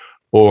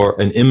 or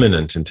an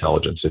immanent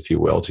intelligence, if you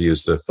will, to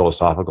use the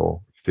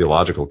philosophical,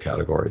 theological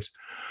categories,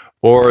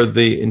 or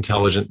the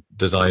intelligent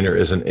designer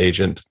is an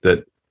agent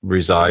that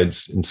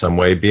resides in some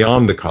way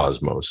beyond the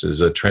cosmos,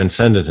 is a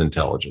transcendent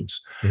intelligence.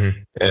 Mm-hmm.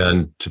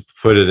 And to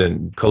put it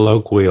in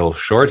colloquial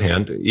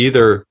shorthand,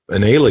 either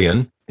an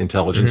alien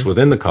intelligence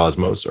within the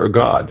cosmos or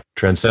God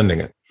transcending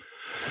it.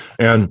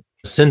 And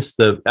since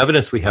the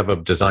evidence we have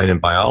of design in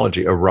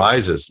biology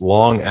arises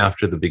long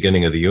after the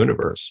beginning of the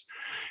universe,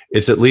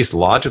 it's at least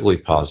logically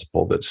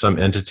possible that some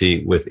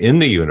entity within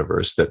the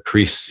universe that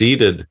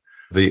preceded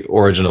the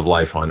origin of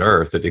life on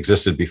Earth, that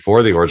existed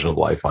before the origin of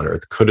life on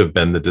Earth, could have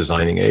been the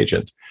designing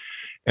agent.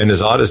 And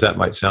as odd as that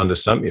might sound to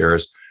some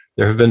ears,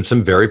 there have been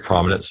some very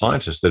prominent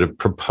scientists that have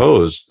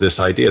proposed this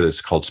idea that's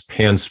called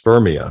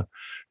panspermia,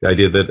 the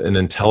idea that an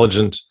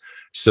intelligent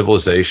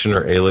civilization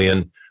or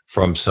alien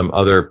from some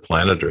other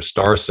planet or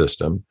star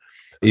system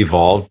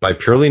evolved by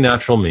purely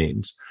natural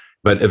means,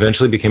 but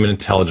eventually became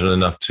intelligent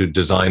enough to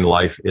design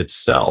life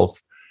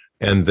itself.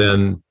 And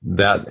then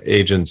that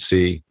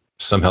agency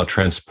somehow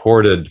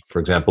transported, for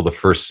example, the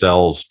first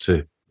cells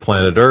to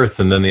planet Earth,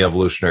 and then the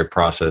evolutionary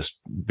process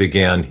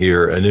began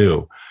here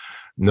anew.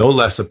 No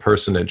less a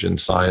personage in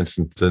science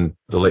than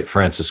the late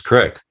Francis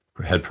Crick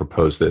had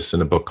proposed this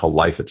in a book called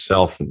Life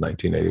Itself in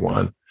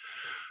 1981.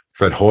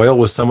 Fred Hoyle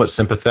was somewhat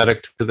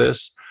sympathetic to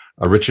this.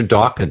 Richard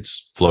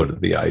Dawkins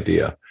floated the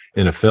idea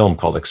in a film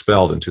called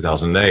Expelled in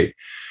 2008.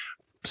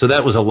 So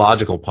that was a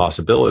logical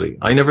possibility.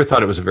 I never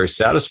thought it was a very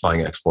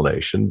satisfying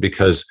explanation,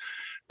 because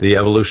the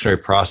evolutionary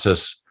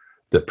process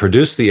that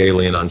produced the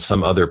alien on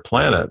some other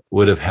planet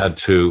would have had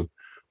to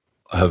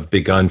have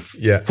begun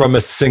from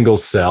a single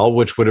cell,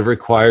 which would have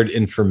required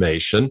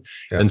information.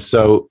 Yeah. And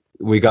so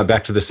we got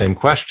back to the same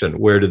question.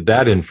 Where did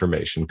that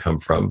information come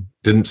from?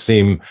 Didn't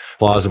seem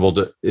plausible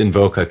to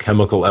invoke a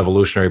chemical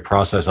evolutionary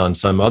process on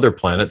some other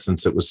planet,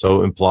 since it was so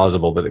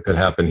implausible that it could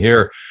happen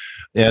here.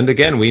 And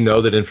again, we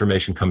know that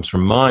information comes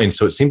from mind.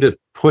 So it seemed to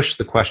push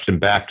the question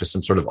back to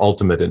some sort of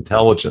ultimate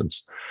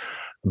intelligence.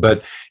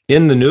 But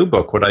in the new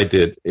book, what I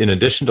did, in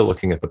addition to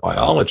looking at the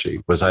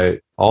biology, was I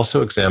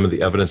also examined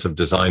the evidence of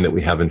design that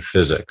we have in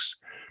physics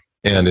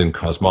and in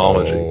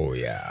cosmology. Oh,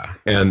 yeah.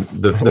 And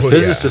the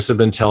physicists have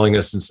been telling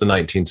us since the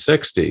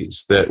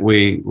 1960s that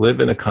we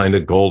live in a kind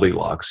of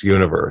Goldilocks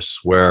universe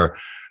where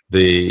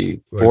the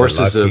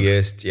forces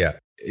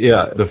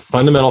the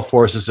fundamental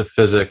forces of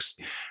physics,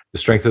 the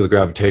strength of the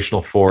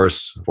gravitational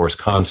force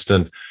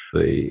constant,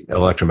 the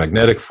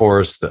electromagnetic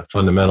force, the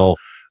fundamental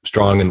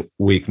strong and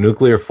weak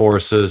nuclear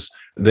forces,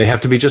 they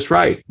have to be just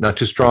right, not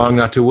too strong,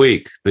 not too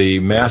weak. The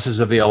masses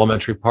of the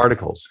elementary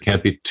particles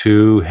can't be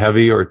too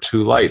heavy or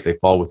too light. They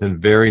fall within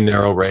very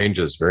narrow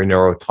ranges, very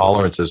narrow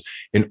tolerances,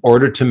 in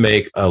order to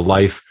make a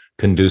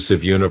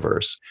life-conducive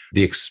universe.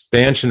 The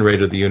expansion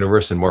rate of the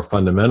universe, and more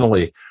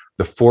fundamentally,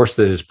 the force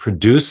that is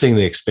producing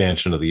the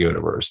expansion of the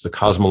universe, the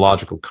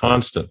cosmological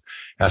constant,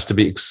 has to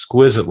be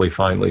exquisitely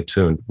finely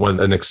tuned.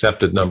 An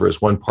accepted number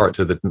is 1 part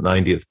to the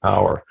 90th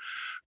power.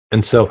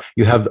 And so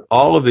you have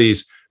all of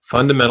these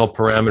fundamental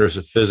parameters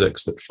of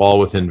physics that fall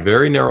within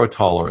very narrow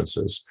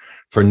tolerances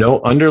for no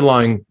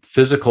underlying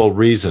physical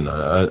reason,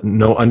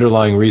 no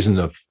underlying reason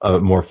of a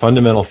more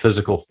fundamental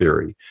physical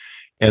theory.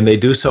 And they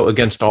do so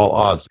against all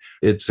odds.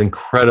 It's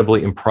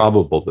incredibly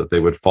improbable that they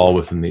would fall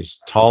within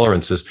these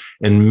tolerances.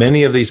 And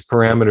many of these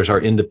parameters are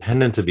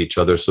independent of each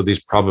other, so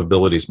these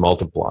probabilities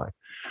multiply.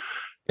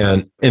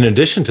 And in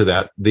addition to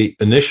that, the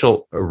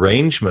initial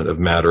arrangement of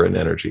matter and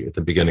energy at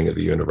the beginning of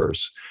the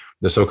universe,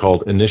 the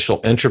so-called initial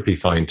entropy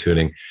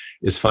fine-tuning,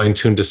 is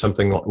fine-tuned to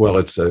something,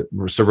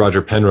 Sir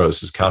Roger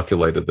Penrose has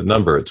calculated the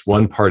number. It's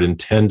 1 part in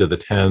 10 to the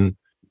 10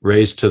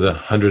 raised to the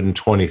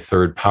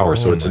 123rd power.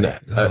 So it's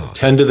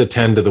 10 to the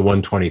 10 to the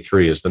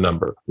 123 is the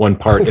number. 1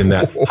 part in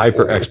that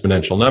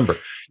hyper-exponential number.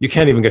 You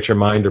can't even get your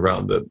mind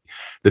around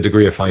the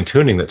degree of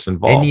fine-tuning that's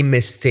involved. Any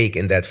mistake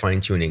in that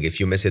fine-tuning, if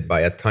you miss it by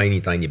a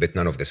tiny, tiny bit,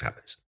 none of this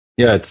happens.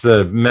 Yeah, it's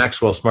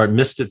Maxwell Smart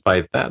missed it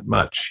by that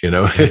much.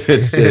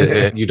 It's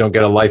you don't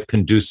get a life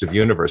conducive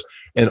universe,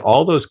 and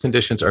all those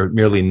conditions are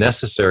merely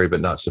necessary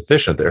but not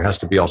sufficient. There has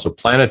to be also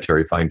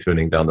planetary fine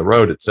tuning down the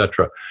road, et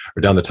cetera,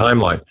 or down the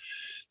timeline.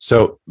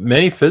 So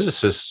many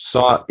physicists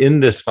saw in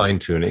this fine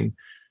tuning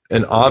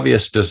an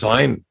obvious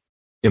design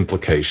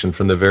implication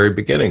from the very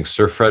beginning.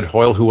 Sir Fred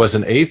Hoyle, who was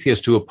an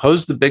atheist who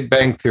opposed the Big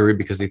Bang Theory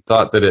because he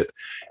thought that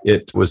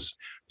it was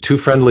too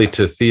friendly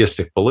to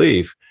theistic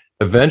belief,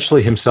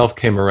 eventually himself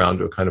came around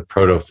to a kind of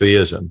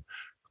proto-theism,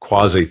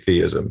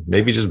 quasi-theism,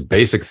 maybe just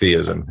basic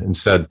theism, and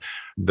said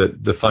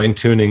that the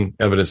fine-tuning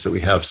evidence that we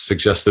have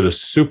suggests that a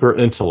super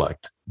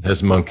intellect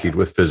has monkeyed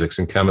with physics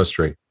and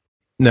chemistry.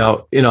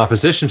 Now, in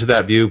opposition to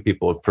that view,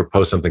 people have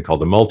proposed something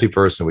called the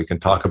multiverse, and we can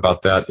talk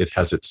about that.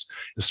 It's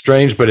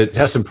strange, but it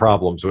has some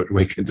problems that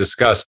we can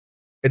discuss.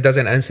 It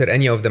doesn't answer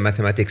any of the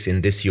mathematics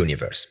in this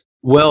universe.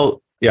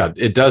 Well, yeah,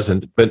 it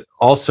doesn't, but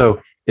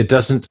also it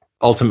doesn't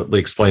ultimately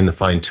explain the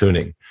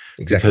fine-tuning.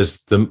 Exactly.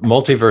 Because the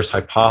multiverse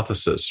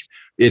hypothesis,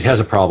 it has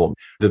a problem.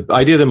 The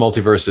idea of the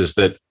multiverse is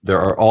that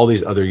there are all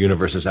these other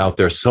universes out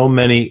there, so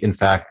many, in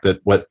fact, that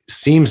what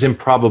seems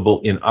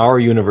improbable in our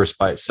universe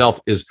by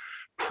itself is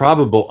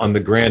probable on the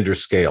grander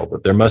scale,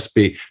 that there must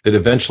be, that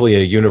eventually a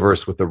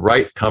universe with the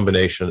right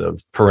combination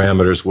of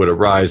parameters would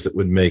arise that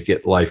would make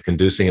it life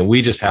conducing. And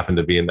we just happen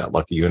to be in that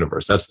lucky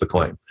universe. That's the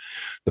claim.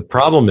 The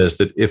problem is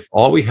that if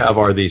all we have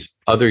are these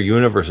other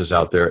universes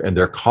out there and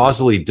they're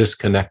causally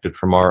disconnected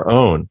from our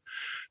own,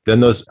 then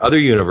those other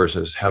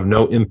universes have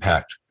no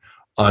impact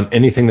on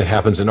anything that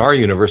happens in our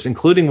universe,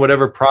 including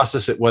whatever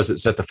process it was that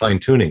set the fine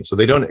tuning. So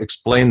they don't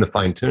explain the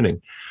fine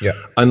tuning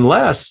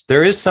unless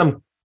there is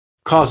some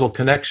causal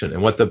connection.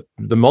 And what the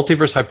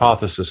multiverse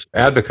hypothesis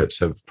advocates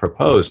have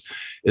proposed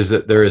is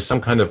that there is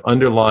some kind of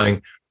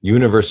underlying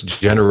universe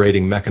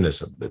generating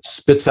mechanism that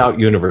spits out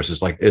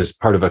universes like as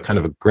part of a kind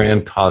of a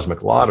grand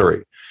cosmic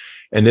lottery.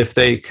 And if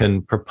they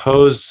can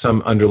propose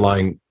some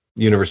underlying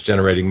universe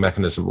generating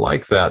mechanism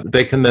like that,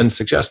 they can then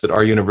suggest that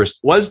our universe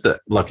was the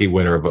lucky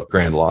winner of a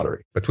grand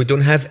lottery. But we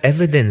don't have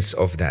evidence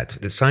of that.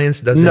 The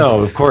science doesn't.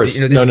 No, of course.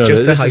 This is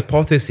just a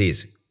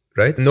hypothesis,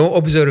 right? No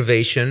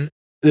observation.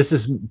 This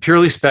is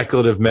purely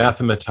speculative,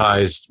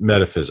 mathematized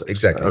metaphysics.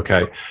 Exactly.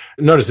 Okay.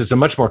 Notice it's a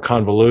much more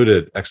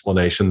convoluted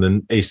explanation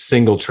than a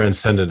single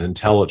transcendent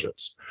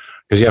intelligence,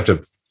 because you have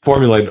to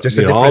formulate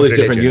all these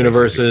different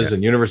universes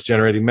and universe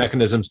generating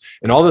mechanisms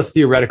and all the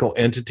theoretical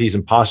entities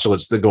and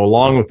postulates that go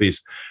along with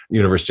these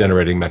universe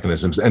generating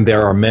mechanisms. And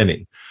there are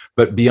many.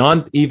 But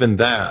beyond even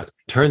that,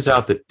 it turns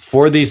out that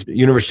for these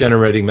universe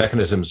generating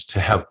mechanisms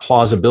to have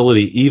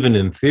plausibility, even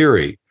in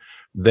theory,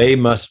 they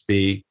must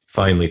be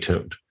finely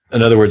tuned.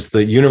 In other words,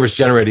 the universe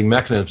generating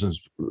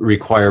mechanisms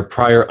require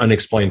prior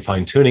unexplained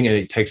fine tuning, and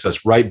it takes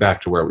us right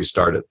back to where we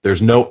started.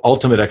 There's no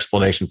ultimate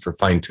explanation for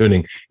fine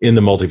tuning in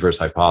the multiverse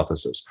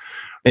hypothesis.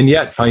 And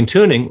yet fine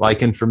tuning,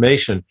 like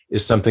information,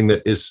 is something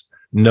that is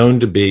known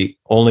to be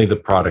only the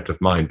product of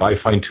mind. By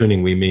fine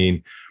tuning, we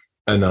mean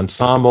an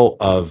ensemble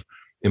of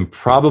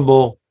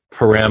improbable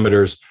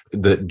parameters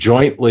that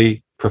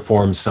jointly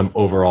perform some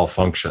overall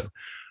function.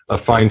 A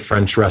fine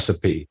French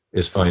recipe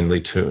is finely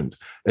tuned.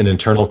 An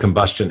internal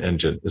combustion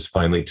engine is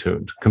finely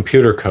tuned.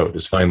 Computer code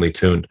is finely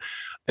tuned.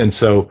 And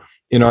so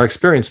in our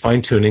experience,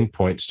 fine tuning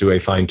points to a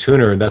fine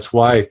tuner. And that's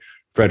why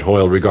Fred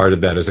Hoyle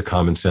regarded that as a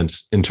common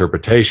sense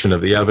interpretation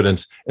of the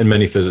evidence, and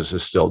many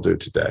physicists still do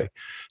today.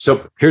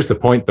 So here's the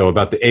point, though,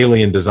 about the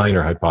alien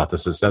designer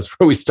hypothesis. That's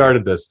where we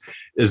started this,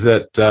 is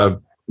that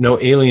no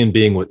alien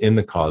being within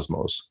the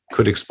cosmos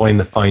could explain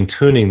the fine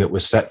tuning that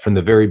was set from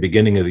the very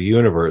beginning of the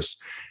universe,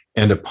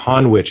 and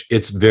upon which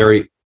its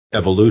very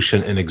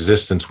evolution and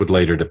existence would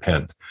later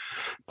depend.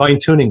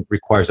 Fine-tuning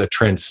requires a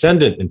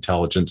transcendent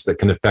intelligence that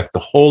can affect the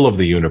whole of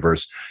the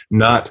universe,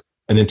 not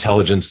an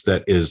intelligence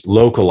that is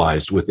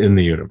localized within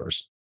the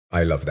universe.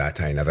 I love that.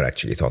 I never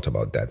actually thought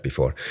about that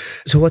before.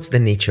 So what's the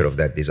nature of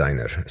that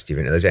designer,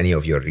 Stephen? Does any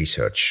of your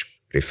research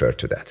refer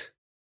to that?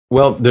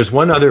 Well, there's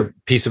one other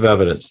piece of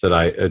evidence that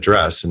I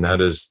address, and that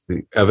is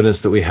the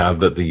evidence that we have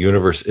that the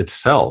universe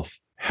itself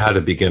had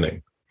a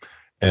beginning.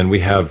 And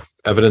we have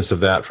evidence of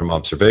that from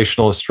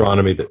observational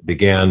astronomy that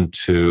began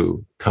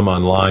to come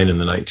online in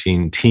the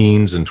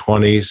 19-teens and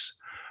 20s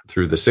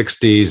through the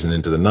 60s and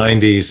into the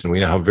 90s. And we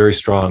now have a very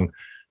strong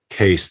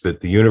case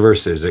that the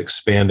universe is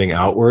expanding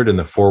outward in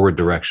the forward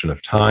direction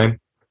of time.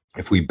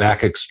 If we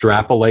back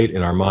extrapolate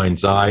in our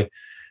mind's eye,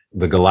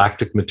 the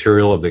galactic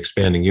material of the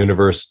expanding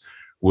universe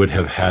would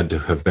have had to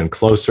have been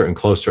closer and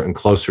closer and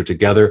closer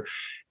together,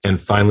 and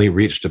finally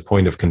reached a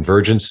point of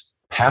convergence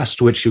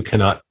past which you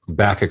cannot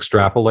back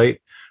extrapolate,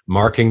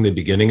 marking the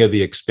beginning of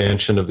the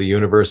expansion of the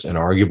universe and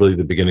arguably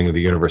the beginning of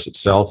the universe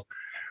itself.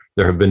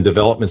 There have been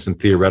developments in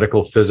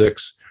theoretical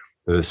physics,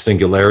 the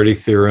singularity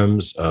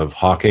theorems of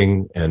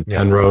Hawking and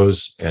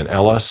Penrose and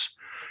Ellis,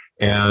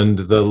 and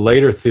the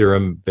later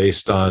theorem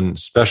based on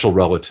special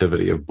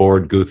relativity of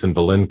Borde, Guth, and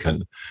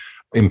Vilenkin,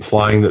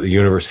 implying that the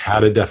universe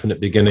had a definite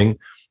beginning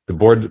The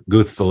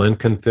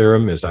Born-Guth-Vilenkin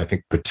theorem is, I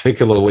think,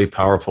 particularly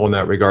powerful in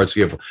that regard. So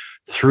you have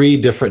 3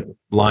 different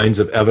lines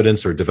of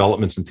evidence or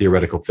developments in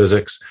theoretical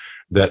physics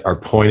that are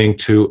pointing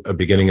to a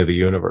beginning of the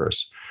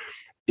universe.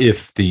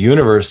 If the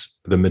universe,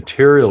 the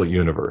material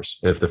universe,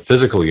 if the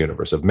physical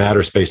universe of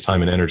matter, space,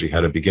 time, and energy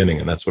had a beginning,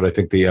 and that's what I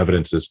think the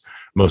evidence is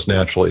most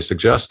naturally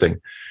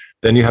suggesting,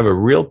 then you have a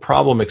real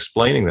problem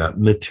explaining that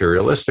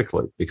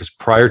materialistically, because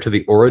prior to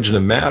the origin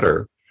of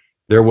matter,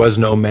 there was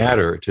no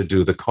matter to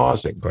do the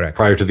causing. Correct.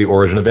 Prior to the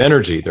origin of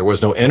energy, there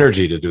was no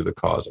energy to do the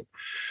causing.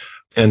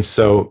 And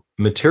so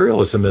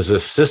materialism is a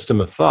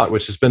system of thought,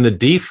 which has been the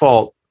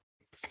default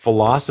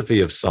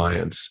philosophy of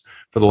science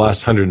for the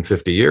last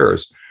 150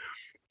 years,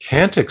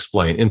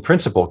 in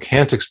principle,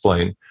 can't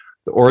explain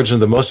the origin of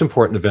the most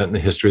important event in the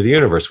history of the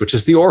universe, which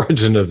is the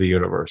origin of the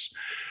universe.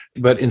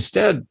 But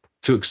instead,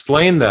 to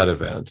explain that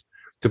event,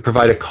 to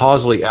provide a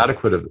causally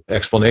adequate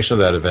explanation of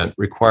that event,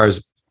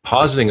 requires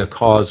positing a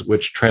cause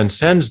which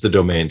transcends the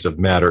domains of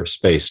matter,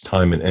 space,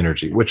 time, and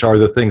energy, which are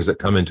the things that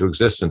come into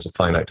existence a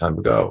finite time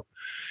ago.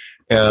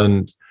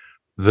 And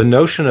the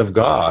notion of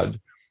God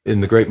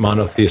in the great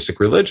monotheistic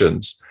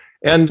religions,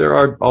 and there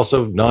are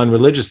also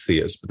non-religious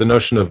theists, but the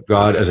notion of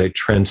God as a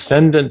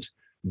transcendent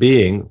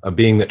being, a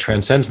being that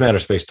transcends matter,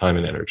 space, time,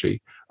 and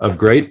energy, of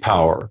great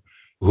power,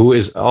 who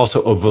is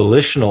also a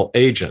volitional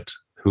agent,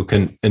 who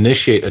can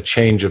initiate a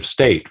change of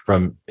state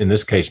from, in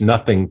this case,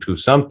 nothing to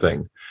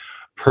something,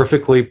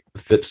 perfectly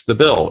fits the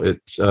bill.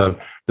 It's the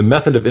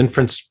method of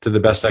inference to the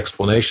best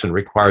explanation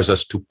requires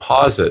us to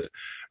posit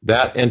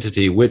that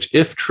entity which,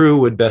 if true,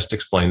 would best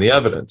explain the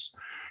evidence.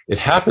 It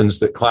happens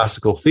that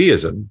classical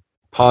theism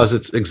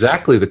posits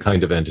exactly the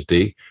kind of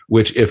entity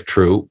which, if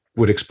true,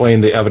 would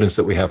explain the evidence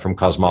that we have from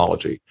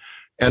cosmology,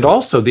 and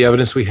also the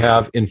evidence we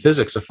have in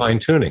physics of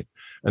fine-tuning.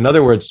 In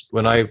other words,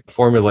 when I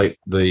formulate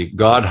the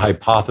God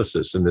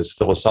hypothesis in this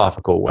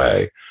philosophical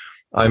way,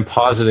 I'm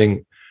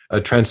positing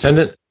a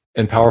transcendent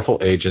and powerful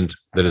agent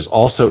that is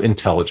also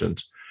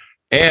intelligent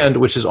and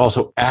which is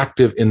also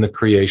active in the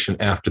creation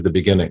after the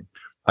beginning.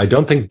 I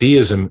don't think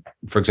deism,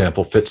 for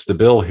example, fits the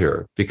bill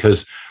here,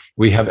 because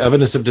we have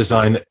evidence of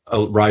design that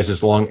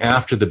arises long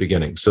after the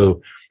beginning.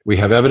 So we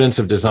have evidence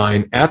of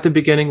design at the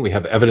beginning, we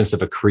have evidence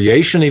of a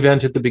creation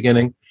event at the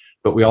beginning,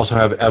 but we also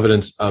have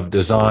evidence of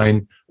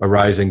design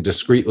arising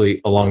discretely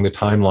along the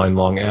timeline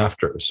long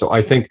after. So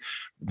I think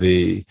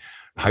the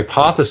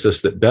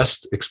hypothesis that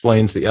best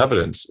explains the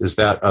evidence is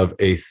that of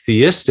a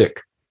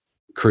theistic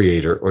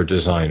creator or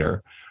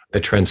designer, a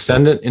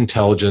transcendent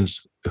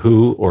intelligence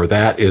who or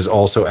that is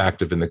also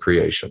active in the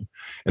creation.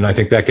 And I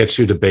think that gets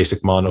you to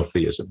basic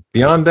monotheism.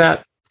 Beyond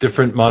that,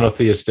 different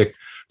monotheistic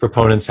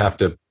proponents have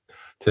to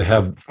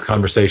have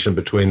conversation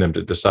between them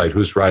to decide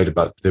who's right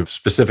about the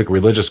specific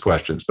religious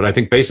questions. But I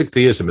think basic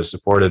theism is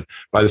supported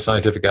by the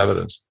scientific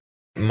evidence.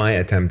 My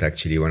attempt,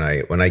 actually,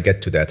 when I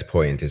get to that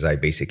point, is I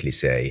basically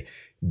say,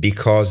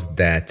 because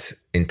that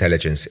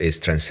intelligence is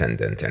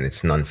transcendent and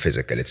it's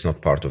non-physical, it's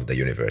not part of the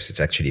universe, it's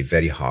actually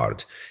very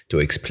hard to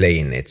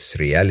explain its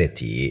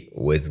reality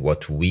with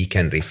what we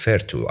can refer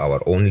to.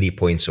 Our only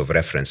points of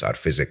reference are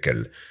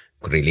physical,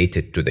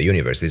 related to the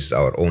universe. This is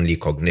our only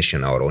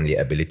cognition, our only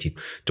ability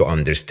to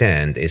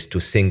understand is to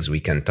things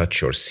we can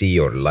touch or see,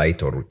 or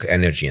light or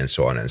energy, and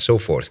so on and so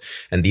forth.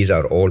 And these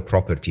are all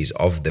properties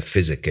of the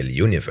physical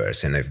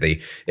universe. And if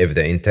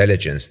the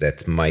intelligence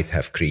that might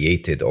have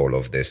created all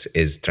of this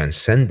is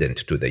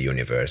transcendent to the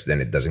universe,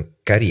 then it doesn't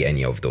carry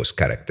any of those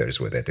characters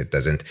with it.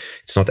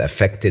 It's not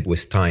affected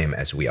with time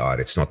as we are.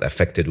 It's not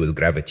affected with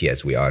gravity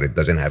as we are. It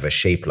doesn't have a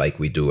shape like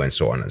we do, and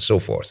so on and so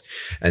forth.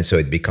 And so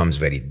it becomes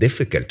very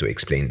difficult to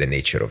explain the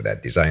nature of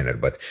that designer.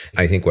 But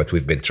I think what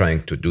we've been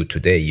trying to do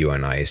today, you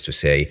and I, is to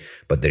say,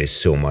 but there is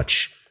so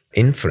much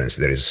inference,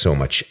 there is so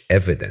much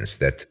evidence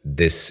that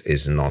this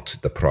is not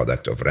the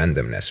product of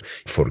randomness.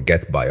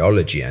 Forget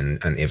biology and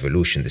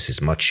evolution. This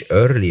is much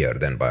earlier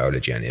than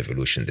biology and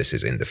evolution. This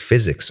is in the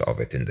physics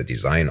of it, in the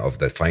design of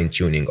the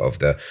fine-tuning of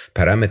the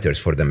parameters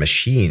for the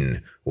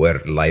machine where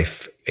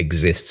life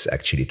exists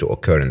actually to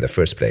occur in the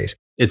first place.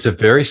 It's a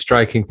very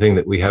striking thing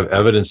that we have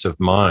evidence of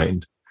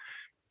mind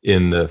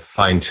in the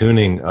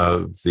fine-tuning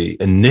of the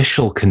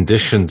initial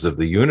conditions of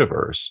the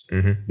universe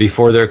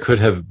before there could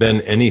have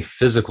been any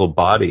physical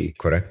body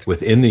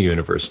within the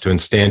universe to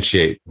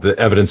instantiate the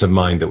evidence of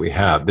mind that we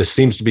have. This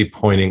seems to be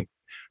pointing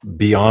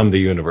beyond the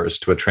universe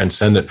to a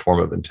transcendent form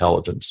of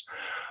intelligence.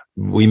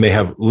 We may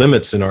have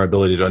limits in our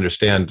ability to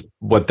understand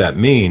what that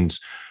means,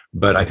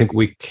 but I think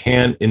we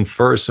can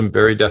infer some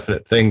very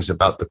definite things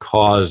about the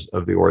cause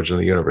of the origin of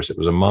the universe. It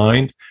was a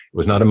mind. It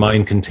was not a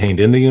mind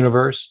contained in the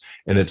universe.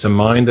 And it's a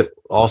mind that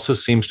also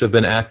seems to have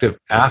been active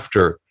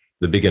after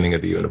the beginning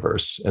of the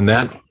universe. And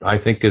that, I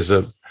think,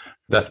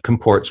 that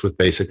comports with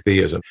basic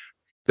theism.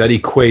 That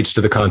equates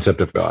to the concept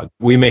of God.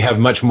 We may have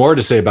much more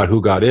to say about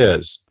who God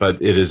is,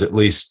 but it is at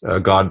least a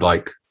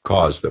godlike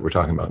cause that we're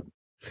talking about.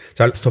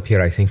 So I'll stop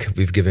here. I think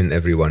we've given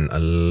everyone a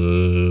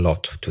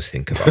lot to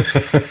think about.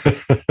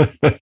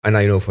 And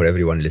I know for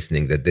everyone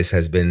listening that this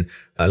has been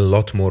a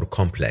lot more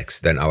complex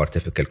than our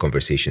typical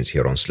conversations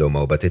here on Slow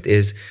Mo, but it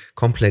is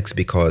complex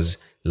because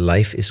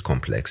life is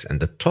complex and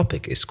the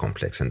topic is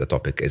complex and the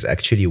topic is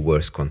actually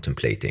worth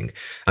contemplating.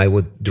 I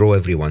would draw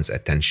everyone's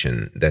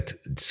attention that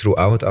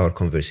throughout our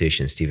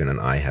conversation, Stephen and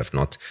I have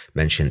not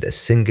mentioned a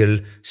single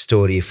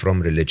story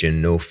from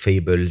religion, no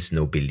fables,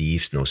 no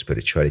beliefs, no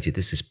spirituality.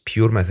 This is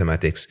pure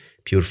mathematics,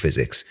 pure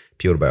physics,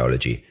 pure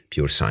biology,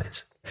 pure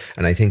science.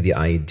 And I think the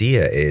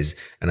idea is,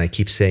 and I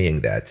keep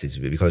saying that, is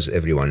because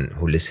everyone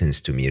who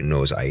listens to me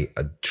knows I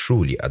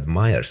truly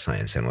admire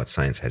science and what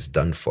science has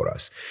done for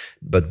us.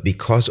 But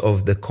because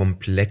of the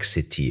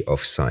complexity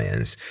of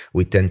science,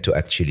 we tend to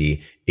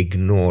actually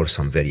ignore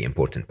some very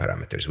important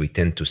parameters. We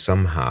tend to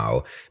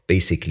somehow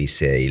basically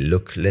say,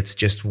 look, let's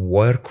just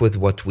work with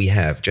what we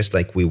have, just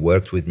like we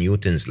worked with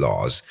Newton's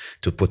laws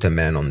to put a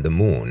man on the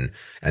moon,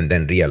 and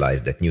then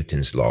realize that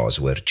Newton's laws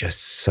were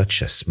just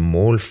such a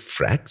small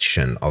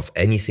fraction of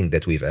anything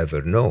that we've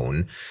ever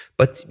known.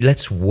 But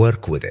let's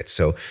work with it.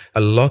 So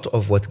a lot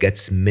of what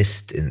gets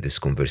missed in this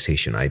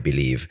conversation, I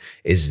believe,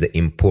 is the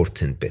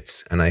important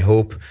bits. And I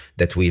hope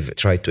that we've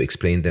tried to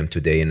explain them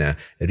today in a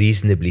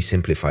reasonably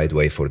simplified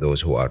way for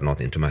those who are not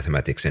into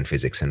mathematics and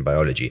physics and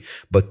biology.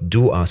 But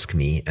do ask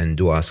me and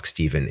do ask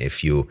Stephen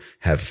if you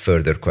have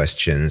further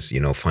questions.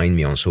 Find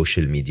me on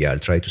social media. I'll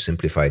try to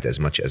simplify it as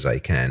much as I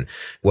can.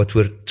 What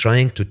we're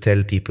trying to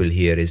tell people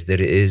here is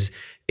there is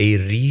a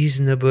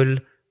reasonable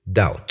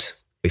doubt.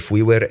 If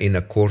we were in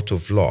a court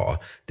of law,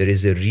 there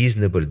is a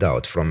reasonable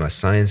doubt from a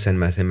science and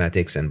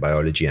mathematics and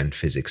biology and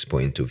physics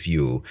point of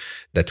view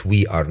that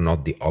we are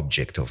not the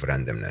object of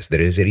randomness. There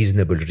is a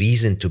reasonable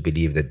reason to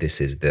believe that this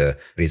is the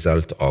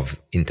result of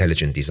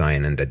intelligent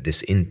design and that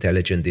this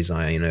intelligent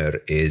designer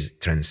is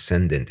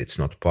transcendent. It's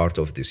not part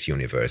of this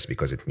universe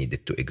because it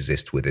needed to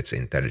exist with its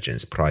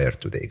intelligence prior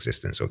to the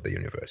existence of the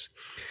universe.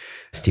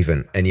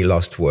 Stephen, any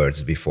last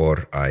words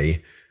before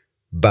I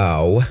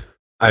bow?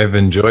 I've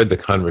enjoyed the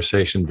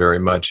conversation very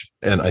much.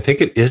 And I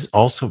think it is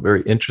also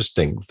very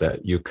interesting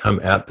that you come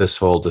at this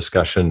whole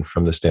discussion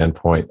from the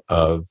standpoint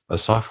of a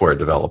software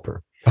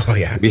developer. Oh,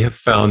 yeah. We have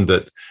found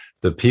that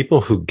the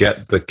people who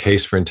get the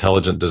case for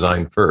intelligent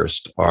design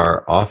first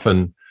are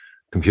often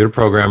computer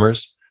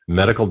programmers,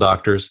 medical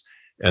doctors,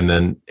 and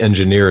then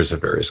engineers of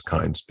various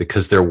kinds,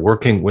 because they're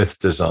working with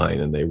design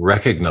and they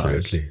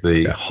recognize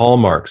the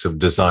hallmarks of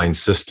design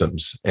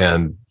systems.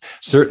 And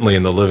certainly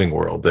in the living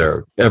world,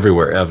 they're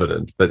everywhere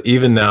evident. But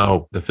even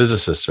now, the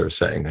physicists are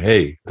saying,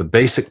 hey, the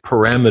basic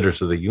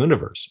parameters of the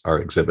universe are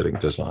exhibiting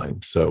design.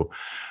 So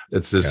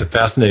it's a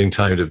fascinating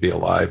time to be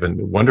alive and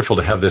wonderful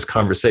to have this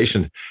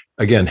conversation,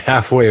 again,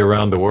 halfway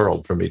around the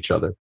world from each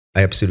other.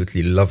 I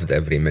absolutely loved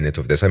every minute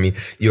of this. I mean,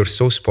 you're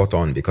so spot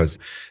on because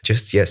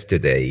just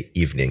yesterday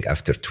evening,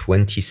 after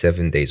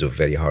 27 days of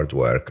very hard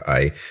work,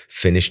 I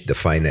finished the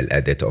final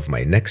edit of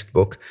my next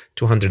book,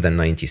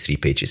 293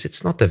 pages.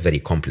 It's not a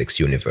very complex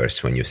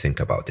universe when you think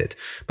about it.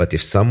 But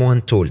if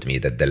someone told me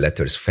that the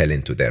letters fell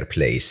into their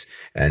place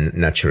and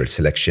natural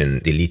selection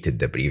deleted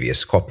the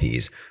previous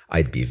copies,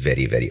 I'd be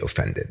very, very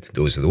offended.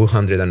 Those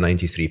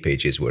 293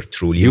 pages were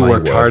truly You my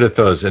worked work. hard at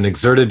those and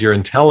exerted your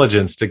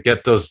intelligence to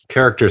get those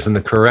characters in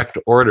the correct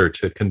order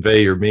to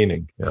convey your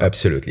meaning. Yeah.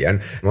 Absolutely.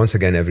 And once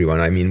again,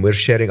 everyone, I mean, we're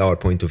sharing our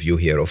point of view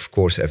here. Of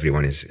course,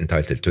 everyone is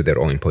entitled to their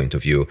own point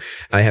of view.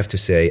 I have to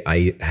say,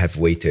 I have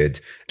waited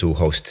to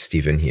host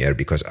Stephen here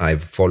because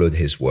I've followed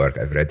his work.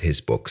 I've read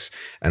his books,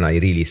 and I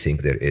really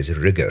think there is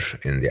rigor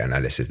in the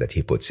analysis that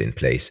he puts in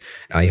place.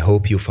 I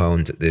hope you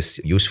found this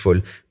useful.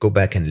 Go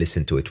back and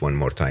listen to it one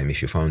more time.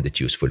 If you found it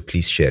useful,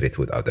 please share it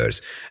with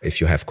others.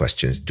 If you have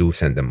questions, do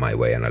send them my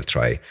way and I'll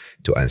try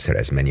to answer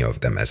as many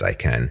of them as I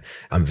can.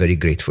 I'm very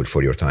grateful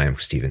for your time,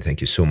 Stephen.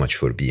 Thank you so much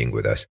for being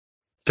with us.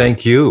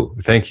 Thank you.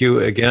 Thank you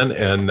again.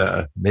 And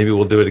maybe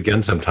we'll do it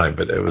again sometime,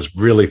 but it was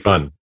really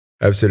fun.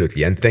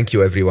 Absolutely. And thank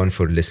you everyone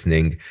for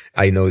listening.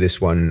 I know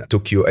this one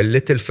took you a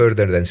little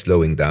further than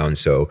slowing down.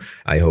 So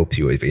I hope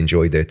you have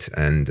enjoyed it.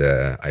 And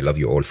I love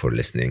you all for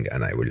listening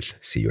and I will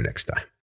see you next time.